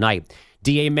tomorrow night.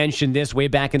 DA mentioned this way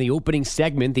back in the opening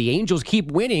segment. The Angels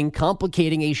keep winning,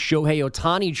 complicating a Shohei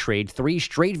Ohtani trade. 3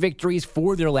 straight victories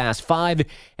for their last 5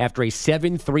 after a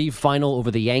 7-3 final over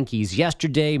the Yankees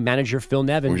yesterday. Manager Phil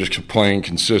Nevin. We just kept playing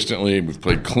consistently. We've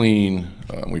played clean.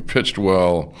 We pitched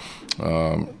well.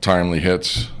 Timely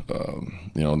hits.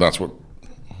 That's what.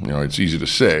 It's easy to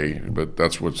say, but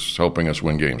that's what's helping us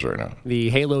win games right now. The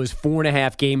Halos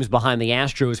 4.5 games behind the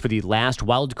Astros for the last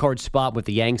wild card spot with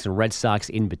the Yanks and Red Sox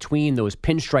in between. Those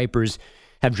pinstripers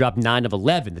have dropped 9 of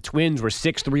 11. The Twins were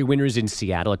 6-3 winners in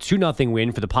Seattle, a 2-0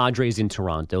 win for the Padres in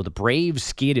Toronto. The Braves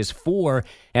skid as 4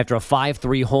 after a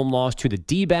 5-3 home loss to the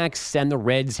D-backs, and the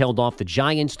Reds held off the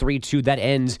Giants 3-2. That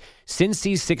ends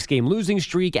Cincy's 6-game losing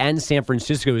streak and San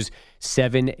Francisco's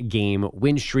 7-game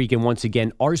win streak. And once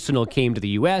again, Arsenal came to the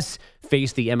U.S.,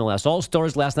 faced the MLS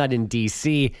All-Stars last night in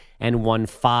D.C., and won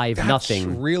 5-0. That's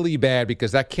really bad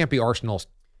because that can't be Arsenal's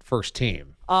first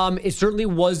team. It certainly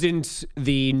wasn't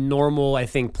the normal, I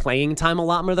think, playing time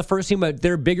allotment of the first team, but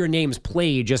their bigger names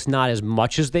played, just not as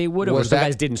much as they would have. Some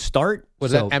guys didn't start.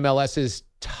 Was that MLS's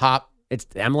top? It's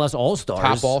MLS All-Stars.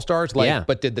 Top All-Stars? Yeah.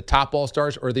 But did the top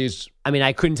All-Stars or these? I mean,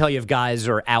 I couldn't tell you if guys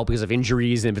are out because of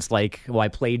injuries and if it's like, well, I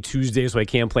played Tuesday, so I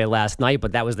can't play last night,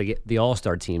 but that was the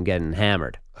All-Star team getting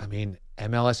hammered. I mean,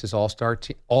 MLS's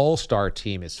All-Star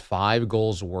team is 5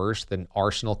 goals worse than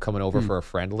Arsenal coming over for a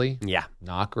friendly. Yeah.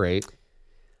 Not great.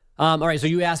 All right, so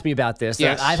you asked me about this.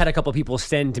 Yes. I've had a couple of people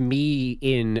send me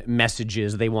in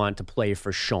messages they want to play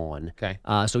for Sean. Okay.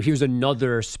 So here's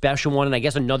another special one, and I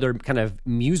guess another kind of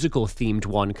musical-themed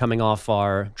one coming off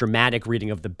our dramatic reading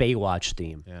of the Baywatch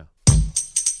theme. Yeah.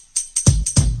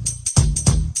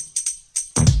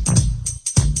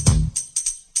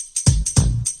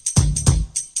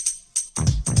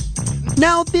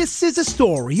 Now this is a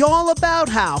story all about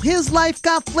how his life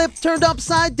got flipped, turned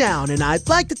upside down, and I'd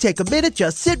like to take a minute,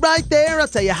 just sit right there. I'll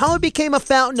tell you how it became a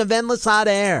fountain of endless hot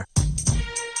air.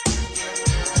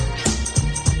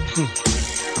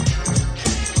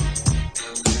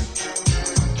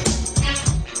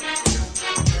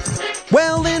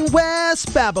 Well, in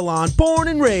West Babylon, born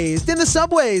and raised in the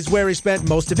subways where he spent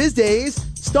most of his days,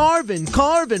 starving,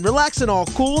 carving, relaxing, all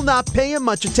cool, not paying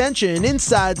much attention.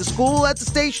 Inside the school at the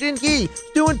station, he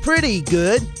doing pretty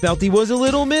good. Felt he was a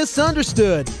little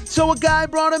misunderstood. So a guy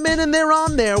brought him in and they're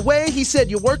on their way. He said,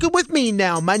 "You're working with me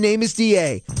now, my name is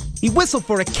D.A." He whistled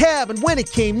for a cab, and when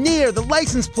it came near, the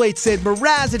license plate said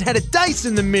Mraz and had a dice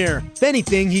in the mirror. If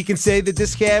anything, he can say that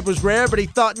this cab was rare, but he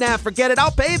thought, nah, forget it, I'll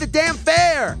pay the damn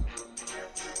fare.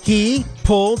 He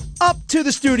pulled up to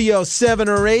the studio 7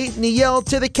 or 8, and he yelled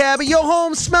to the cabbie, "Yo,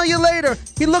 home, smell you later."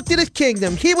 He looked at his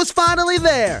kingdom. He was finally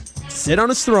there. Sit on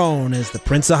his throne as the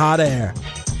Prince of Hot Air.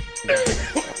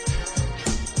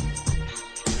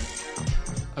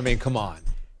 I mean, come on.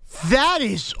 That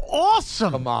is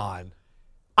awesome. Come on.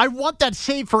 I want that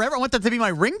saved forever. I want that to be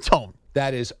my ringtone.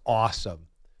 That is awesome.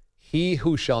 He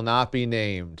who shall not be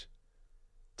named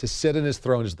to sit on his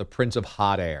throne is the Prince of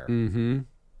Hot Air. Mm-hmm.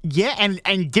 Yeah,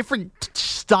 and different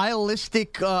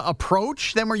stylistic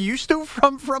approach than we're used to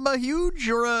from a huge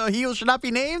or a he who should not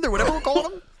be named or whatever we're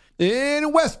calling him.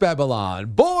 In West Babylon,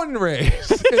 born and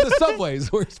raised in the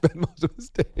subways where he spent most of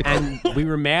his days. And we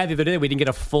were mad the other day we didn't get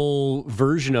a full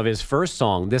version of his first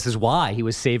song. This is why he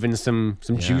was saving some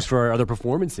juice for our other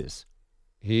performances.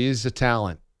 He's a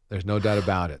talent. There's no doubt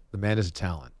about it. The man is a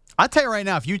talent. I'll tell you right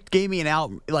now, if you gave me an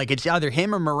album, like it's either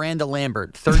him or Miranda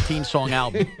Lambert, 13-song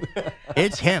album,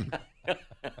 it's him.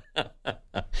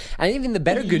 And even the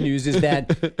better good news is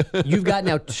that you've got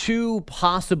now 2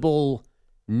 possible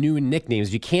new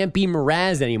nicknames. You can't be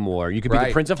Mraz anymore. You could be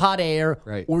the Prince of Hot Air,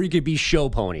 or you could be Show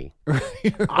Pony.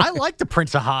 I like the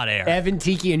Prince of Hot Air. Evan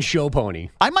Tiki and Show Pony.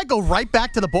 I might go right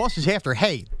back to the bosses after.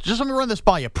 Hey, just let me run this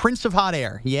by you. Prince of Hot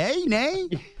Air. Yay? Nay?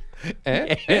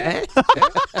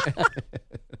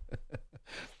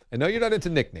 I know you're not into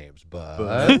nicknames, but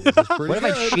what if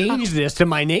I change this to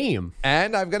my name?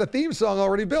 And I've got a theme song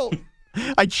already built.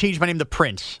 I changed my name to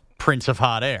Prince of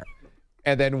Hot Air.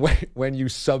 And then when you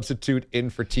substitute in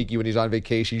for Tiki when he's on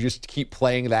vacation, you just keep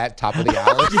playing that top of the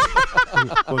hour.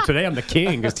 Well, today I'm the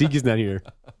king because Tiki's not here.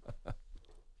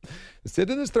 Sit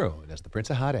in his throne as the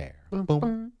Prince of Hot Air.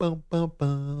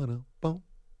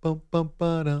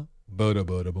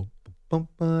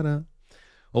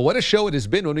 Well, what a show it has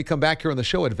been. When we come back here on the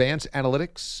show, Advanced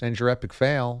Analytics and your epic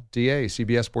fail. DA,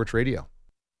 CBS Sports Radio.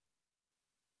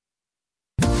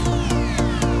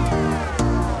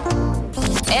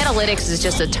 Analytics is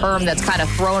just a term that's kind of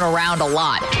thrown around a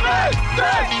lot.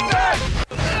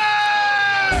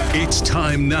 It's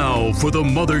time now for the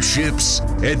Mothership's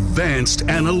Advanced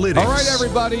Analytics. All right,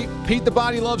 everybody. Pete the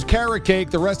Body loves carrot cake.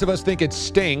 The rest of us think it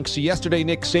stinks. Yesterday,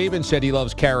 Nick Saban said he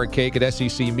loves carrot cake at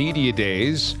SEC Media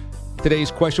Days.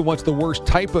 Today's question, what's the worst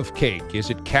type of cake? Is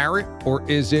it carrot or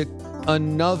is it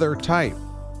another type?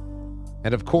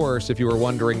 And of course, if you were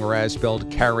wondering, Mraz spelled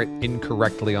carrot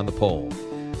incorrectly on the poll.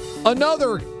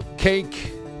 Another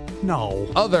cake,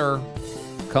 other,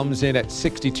 comes in at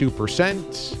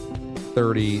 62%.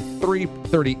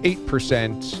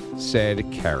 38%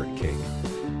 said carrot cake.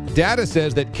 Data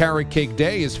says that Carrot Cake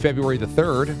Day is February the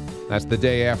 3rd. That's the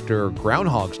day after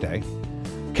Groundhog's Day.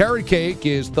 Carrot cake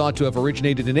is thought to have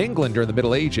originated in England during the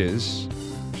Middle Ages.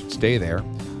 Should stay there.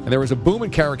 And there was a boom in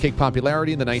carrot cake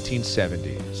popularity in the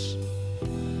 1970s.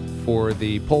 For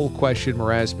the poll question,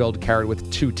 Mraz spelled carrot with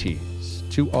 2 T's.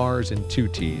 2 R's and 2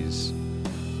 T's.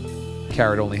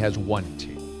 Carrot only has 1 T.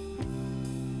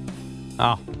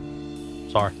 Oh.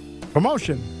 Sorry.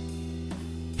 Promotion.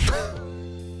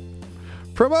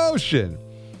 Promotion.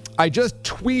 I just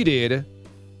tweeted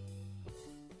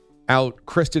out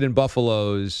Kristen in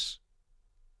Buffalo's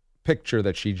picture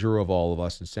that she drew of all of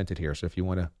us and sent it here. So if you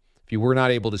were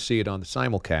not able to see it on the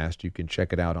simulcast, you can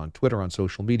check it out on Twitter, on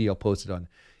social media. I'll post it on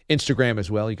Instagram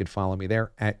as well. You can follow me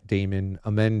there at Damon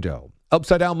Amendo.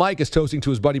 Upside Down Mike is toasting to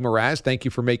his buddy Mraz. Thank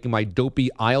you for making my dopey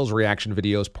Isles reaction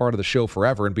videos part of the show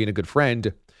forever and being a good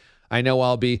friend. I know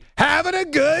I'll be having a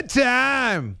good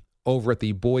time over at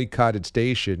the boycotted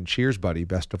station. Cheers, buddy.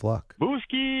 Best of luck.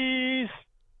 Booskies.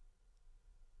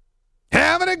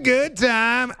 Having a good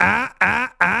time.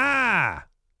 I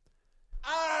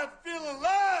feel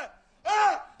alive.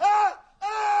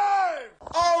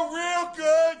 A real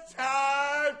good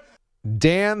time.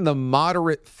 Dan, the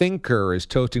moderate thinker, is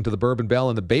toasting to the Bourbon Bell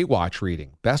and the Baywatch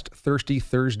reading. Best Thirsty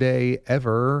Thursday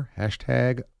ever.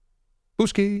 Hashtag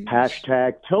Booskies.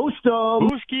 Hashtag toast 'em.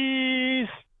 Booskies.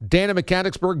 Dan in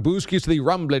Mechanicsburg, Booskies to the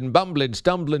rumbling, bumbling,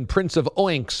 stumbling Prince of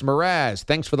Oinks, Mraz.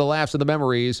 Thanks for the laughs and the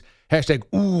memories.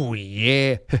 Hashtag, ooh,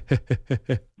 yeah.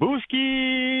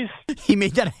 Booskies. He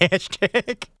made that a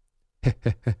hashtag.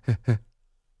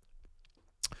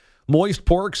 Moist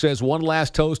Pork says, one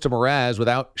last toast to Mraz.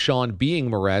 Without Sean being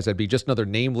Mraz, I'd be just another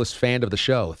nameless fan of the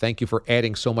show. Thank you for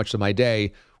adding so much to my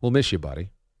day. We'll miss you,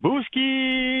 buddy. Booskies.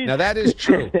 Now, that is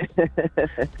true.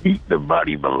 Eat the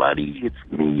buddy, bloody. It's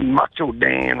me, Macho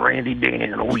Dan, Randy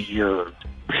Dan. Oh, yeah.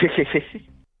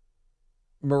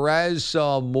 Mraz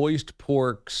saw Moist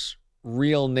Pork's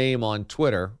real name on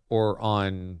Twitter or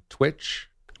on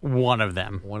Twitch. One of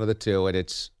them. One of the two. And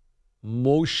it's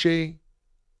Moshe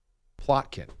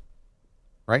Plotkin.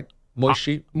 Right?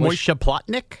 Moshe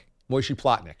Plotnik? Moshe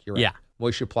Plotnik. You're right. Yeah.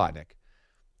 Moshe Plotnik.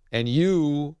 And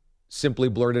you simply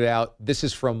blurted out, this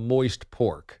is from Moist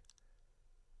Pork.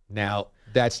 Now,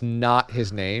 that's not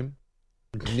his name.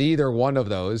 Neither one of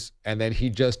those. And then he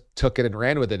just took it and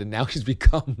ran with it. And now he's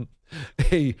become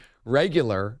a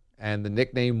regular. And the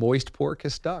nickname Moist Pork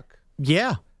has stuck.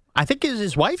 Yeah. I think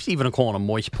his wife's even calling him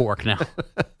Moist Pork now.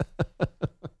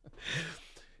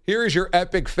 Here is your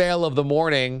epic fail of the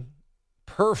morning.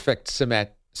 Perfect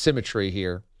symmetry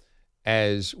here.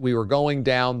 As we were going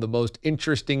down the most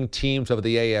interesting teams of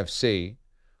the AFC,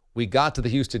 we got to the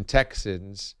Houston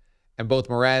Texans, and both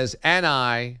Mraz and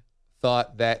I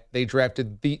thought that they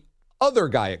drafted the other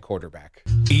guy at quarterback.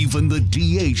 Even the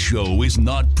DA show is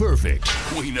not perfect.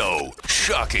 We know.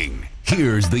 Shocking.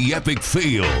 Here's the epic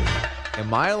fail.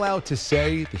 Am I allowed to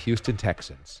say the Houston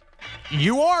Texans?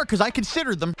 You are, because I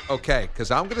considered them. Okay,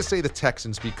 because I'm going to say the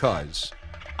Texans because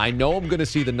I know I'm going to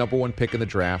see the number 1 pick in the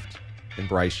draft in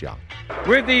Bryce Young.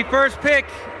 With the first pick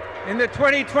in the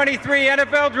 2023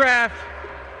 NFL Draft,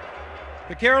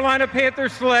 the Carolina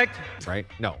Panthers select... Right?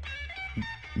 No.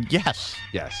 Yes.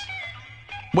 Yes.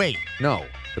 Wait. No.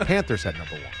 The Panthers had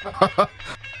number 1.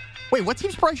 Wait, what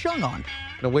team's Bryce Young on?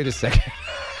 No, wait a second.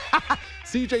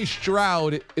 C.J.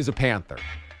 Stroud is a Panther.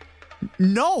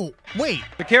 No. Wait.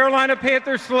 The Carolina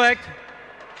Panthers select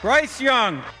Bryce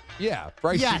Young. Yeah,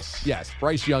 Bryce. Yes,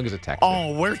 Bryce Young is a Texan.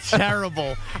 Oh, we're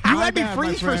terrible. You had me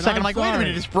freeze for a second. I'm like, wait a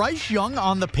minute, is Bryce Young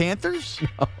on the Panthers?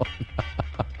 No.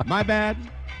 My bad.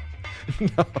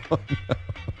 No.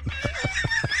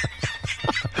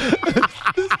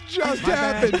 This just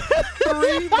happened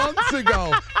 3 months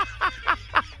ago.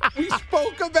 We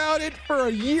spoke about it for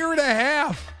a year and a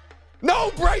half.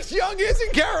 No, Bryce Young is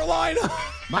in Carolina.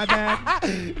 My bad.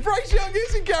 Bryce Young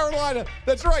is in Carolina.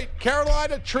 That's right.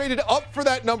 Carolina traded up for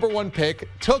that number 1 pick,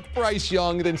 took Bryce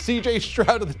Young, then C.J.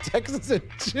 Stroud of the Texans at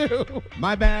 2.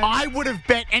 My bad. I would have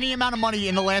bet any amount of money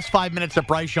in the last 5 minutes that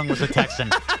Bryce Young was a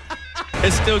Texan.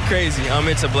 It's still crazy.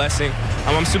 It's a blessing.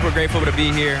 I'm super grateful to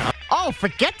be here. Oh,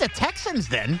 forget the Texans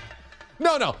then.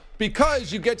 No.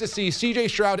 Because you get to see C.J.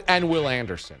 Stroud and Will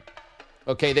Anderson.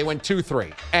 Okay, they went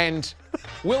 2-3. And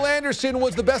Will Anderson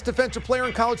was the best defensive player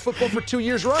in college football for 2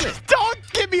 years running. Don't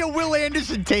give me a Will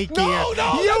Anderson take here.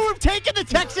 No. You were taking the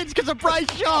Texans because of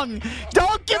Bryce Young.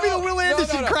 Don't give me the Will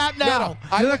Anderson crap now.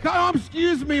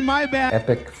 Excuse me, my bad.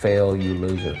 Epic fail, you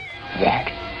loser.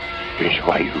 That is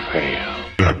why you fail.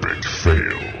 Epic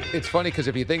fail. It's funny because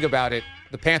if you think about it,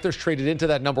 the Panthers traded into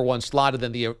that number one slot, and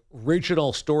then the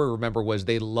original story, remember, was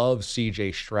they love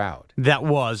C.J. Stroud. That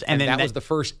was. And then that was the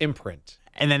first imprint.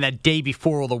 And then that day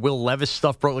before all the Will Levis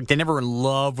stuff broke, like they never were in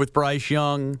love with Bryce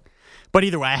Young. But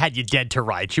either way, I had you dead to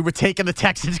rights. You were taking the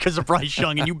Texans because of Bryce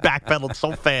Young, and you backpedaled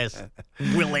so fast.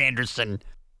 Will Anderson.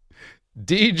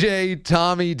 DJ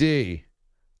Tommy D.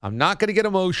 I'm not going to get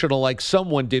emotional like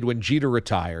someone did when Jeter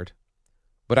retired,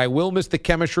 but I will miss the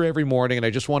chemistry every morning, and I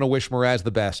just want to wish Mraz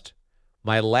the best.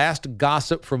 My last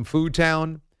gossip from Food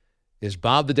Town is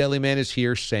Bob the Deli Man is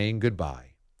here saying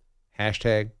goodbye.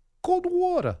 Hashtag cold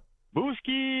water.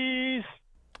 Booskies.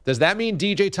 Does that mean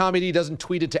DJ Tommy D doesn't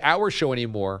tweet it to our show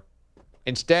anymore?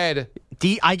 Instead,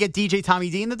 I get DJ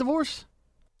Tommy D in the divorce?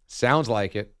 Sounds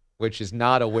like it, which is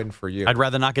not a win for you. I'd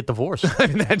rather not get divorced. I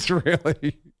mean, that's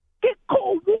really... Get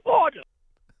cold water.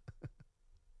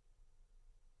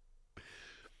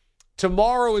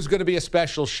 Tomorrow is going to be a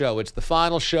special show. It's the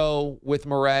final show with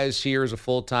Mraz here as a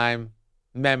full-time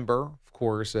member. Of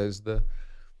course, as the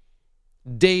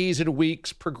days and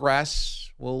weeks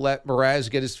progress, we'll let Mraz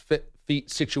get his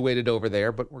feet situated over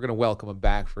there, but we're going to welcome him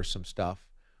back for some stuff.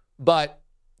 But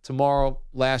tomorrow,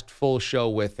 last full show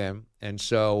with him. And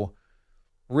so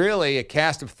really a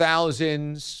cast of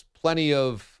thousands, plenty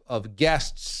of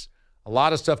guests, a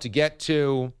lot of stuff to get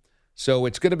to. So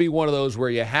it's going to be one of those where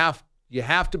you have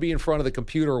to be in front of the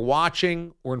computer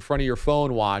watching or in front of your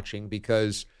phone watching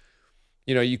because,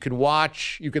 you know, you can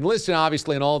listen,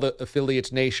 obviously, in all the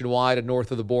affiliates nationwide and north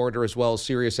of the border, as well as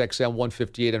Sirius XM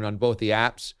 158 and on both the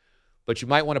apps. But you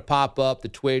might want to pop up the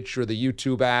Twitch or the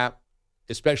YouTube app,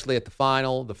 especially at the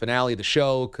finale of the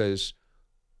show, because,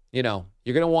 you know,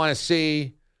 you're going to want to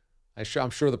see, I'm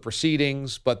sure, the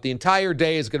proceedings. But the entire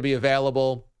day is going to be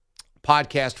available,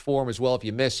 podcast form as well if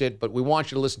you miss it. But we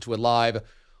want you to listen to it live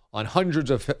on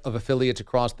hundreds of affiliates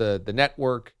across the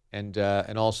network. And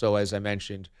also, as I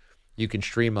mentioned, you can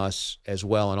stream us as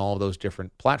well on all of those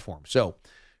different platforms. So,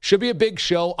 should be a big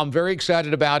show. I'm very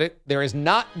excited about it. There has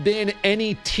not been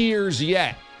any tears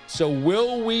yet. So,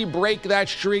 will we break that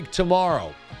streak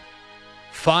tomorrow?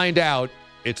 Find out.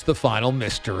 It's the final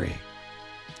mystery.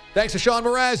 Thanks to Sean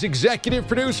Mraz, executive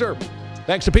producer.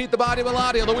 Thanks to Pete the Body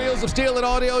Bellotti on the Wheels of Steel and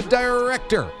audio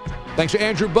director. Thanks to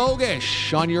Andrew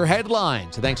Bogish on your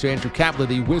headlines. Thanks to Andrew Kaplan,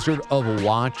 the Wizard of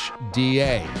Watch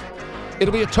DA.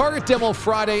 It'll be a Target demo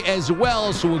Friday as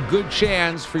well, so a good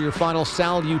chance for your final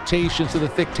salutations to the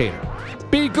Thictator.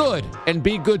 Be good and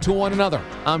be good to one another.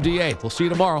 I'm DA. We'll see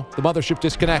you tomorrow. The Mothership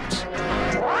disconnects.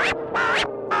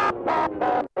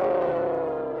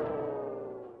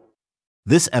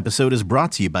 This episode is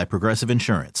brought to you by Progressive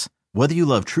Insurance. Whether you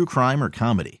love true crime or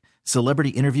comedy,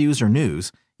 celebrity interviews or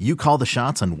news, you call the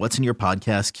shots on what's in your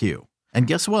podcast queue. And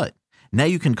guess what? Now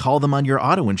you can call them on your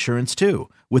auto insurance too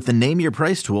with the Name Your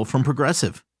Price tool from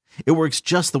Progressive. It works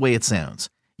just the way it sounds.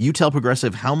 You tell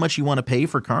Progressive how much you want to pay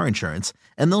for car insurance,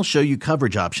 and they'll show you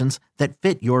coverage options that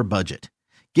fit your budget.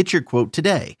 Get your quote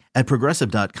today at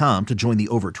Progressive.com to join the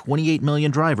over 28 million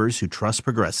drivers who trust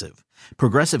Progressive.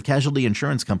 Progressive Casualty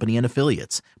Insurance Company and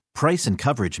Affiliates. Price and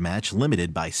coverage match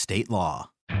limited by state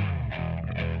law.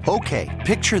 Okay,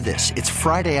 picture this. It's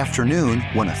Friday afternoon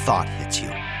when a thought hits you.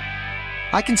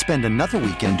 I can spend another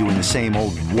weekend doing the same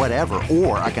old whatever,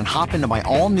 or I can hop into my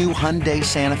all-new Hyundai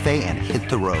Santa Fe and hit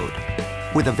the road.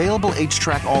 With available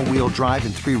H-Track all-wheel drive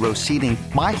and 3-row seating,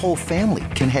 my whole family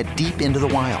can head deep into the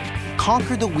wild.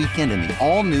 Conquer the weekend in the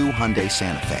all-new Hyundai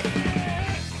Santa Fe.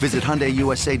 Visit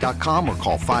HyundaiUSA.com or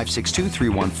call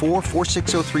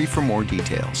 562-314-4603 for more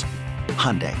details.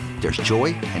 Hyundai, there's joy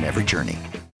in every journey.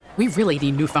 We really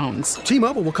need new phones.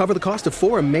 T-Mobile will cover the cost of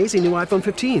 4 amazing new iPhone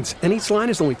 15s, and each line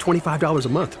is only $25 a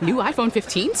month. New iPhone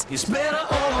 15s? It's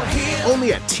better over here.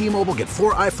 Only at T-Mobile, get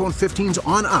 4 iPhone 15s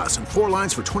on us and 4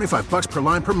 lines for $25 per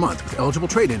line per month with eligible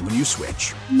trade-in when you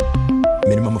switch.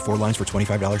 Minimum of 4 lines for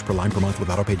 $25 per line per month with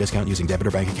autopay discount using debit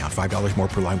or bank account. $5 more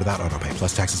per line without autopay,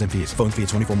 plus taxes and fees. Phone fee at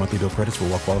 24 monthly bill credits for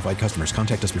well-qualified customers.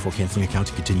 Contact us before canceling account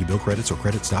to continue bill credits or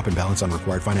credit stop and balance on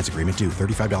required finance agreement due.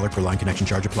 $35 per line connection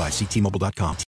charge applies. See T-Mobile.com.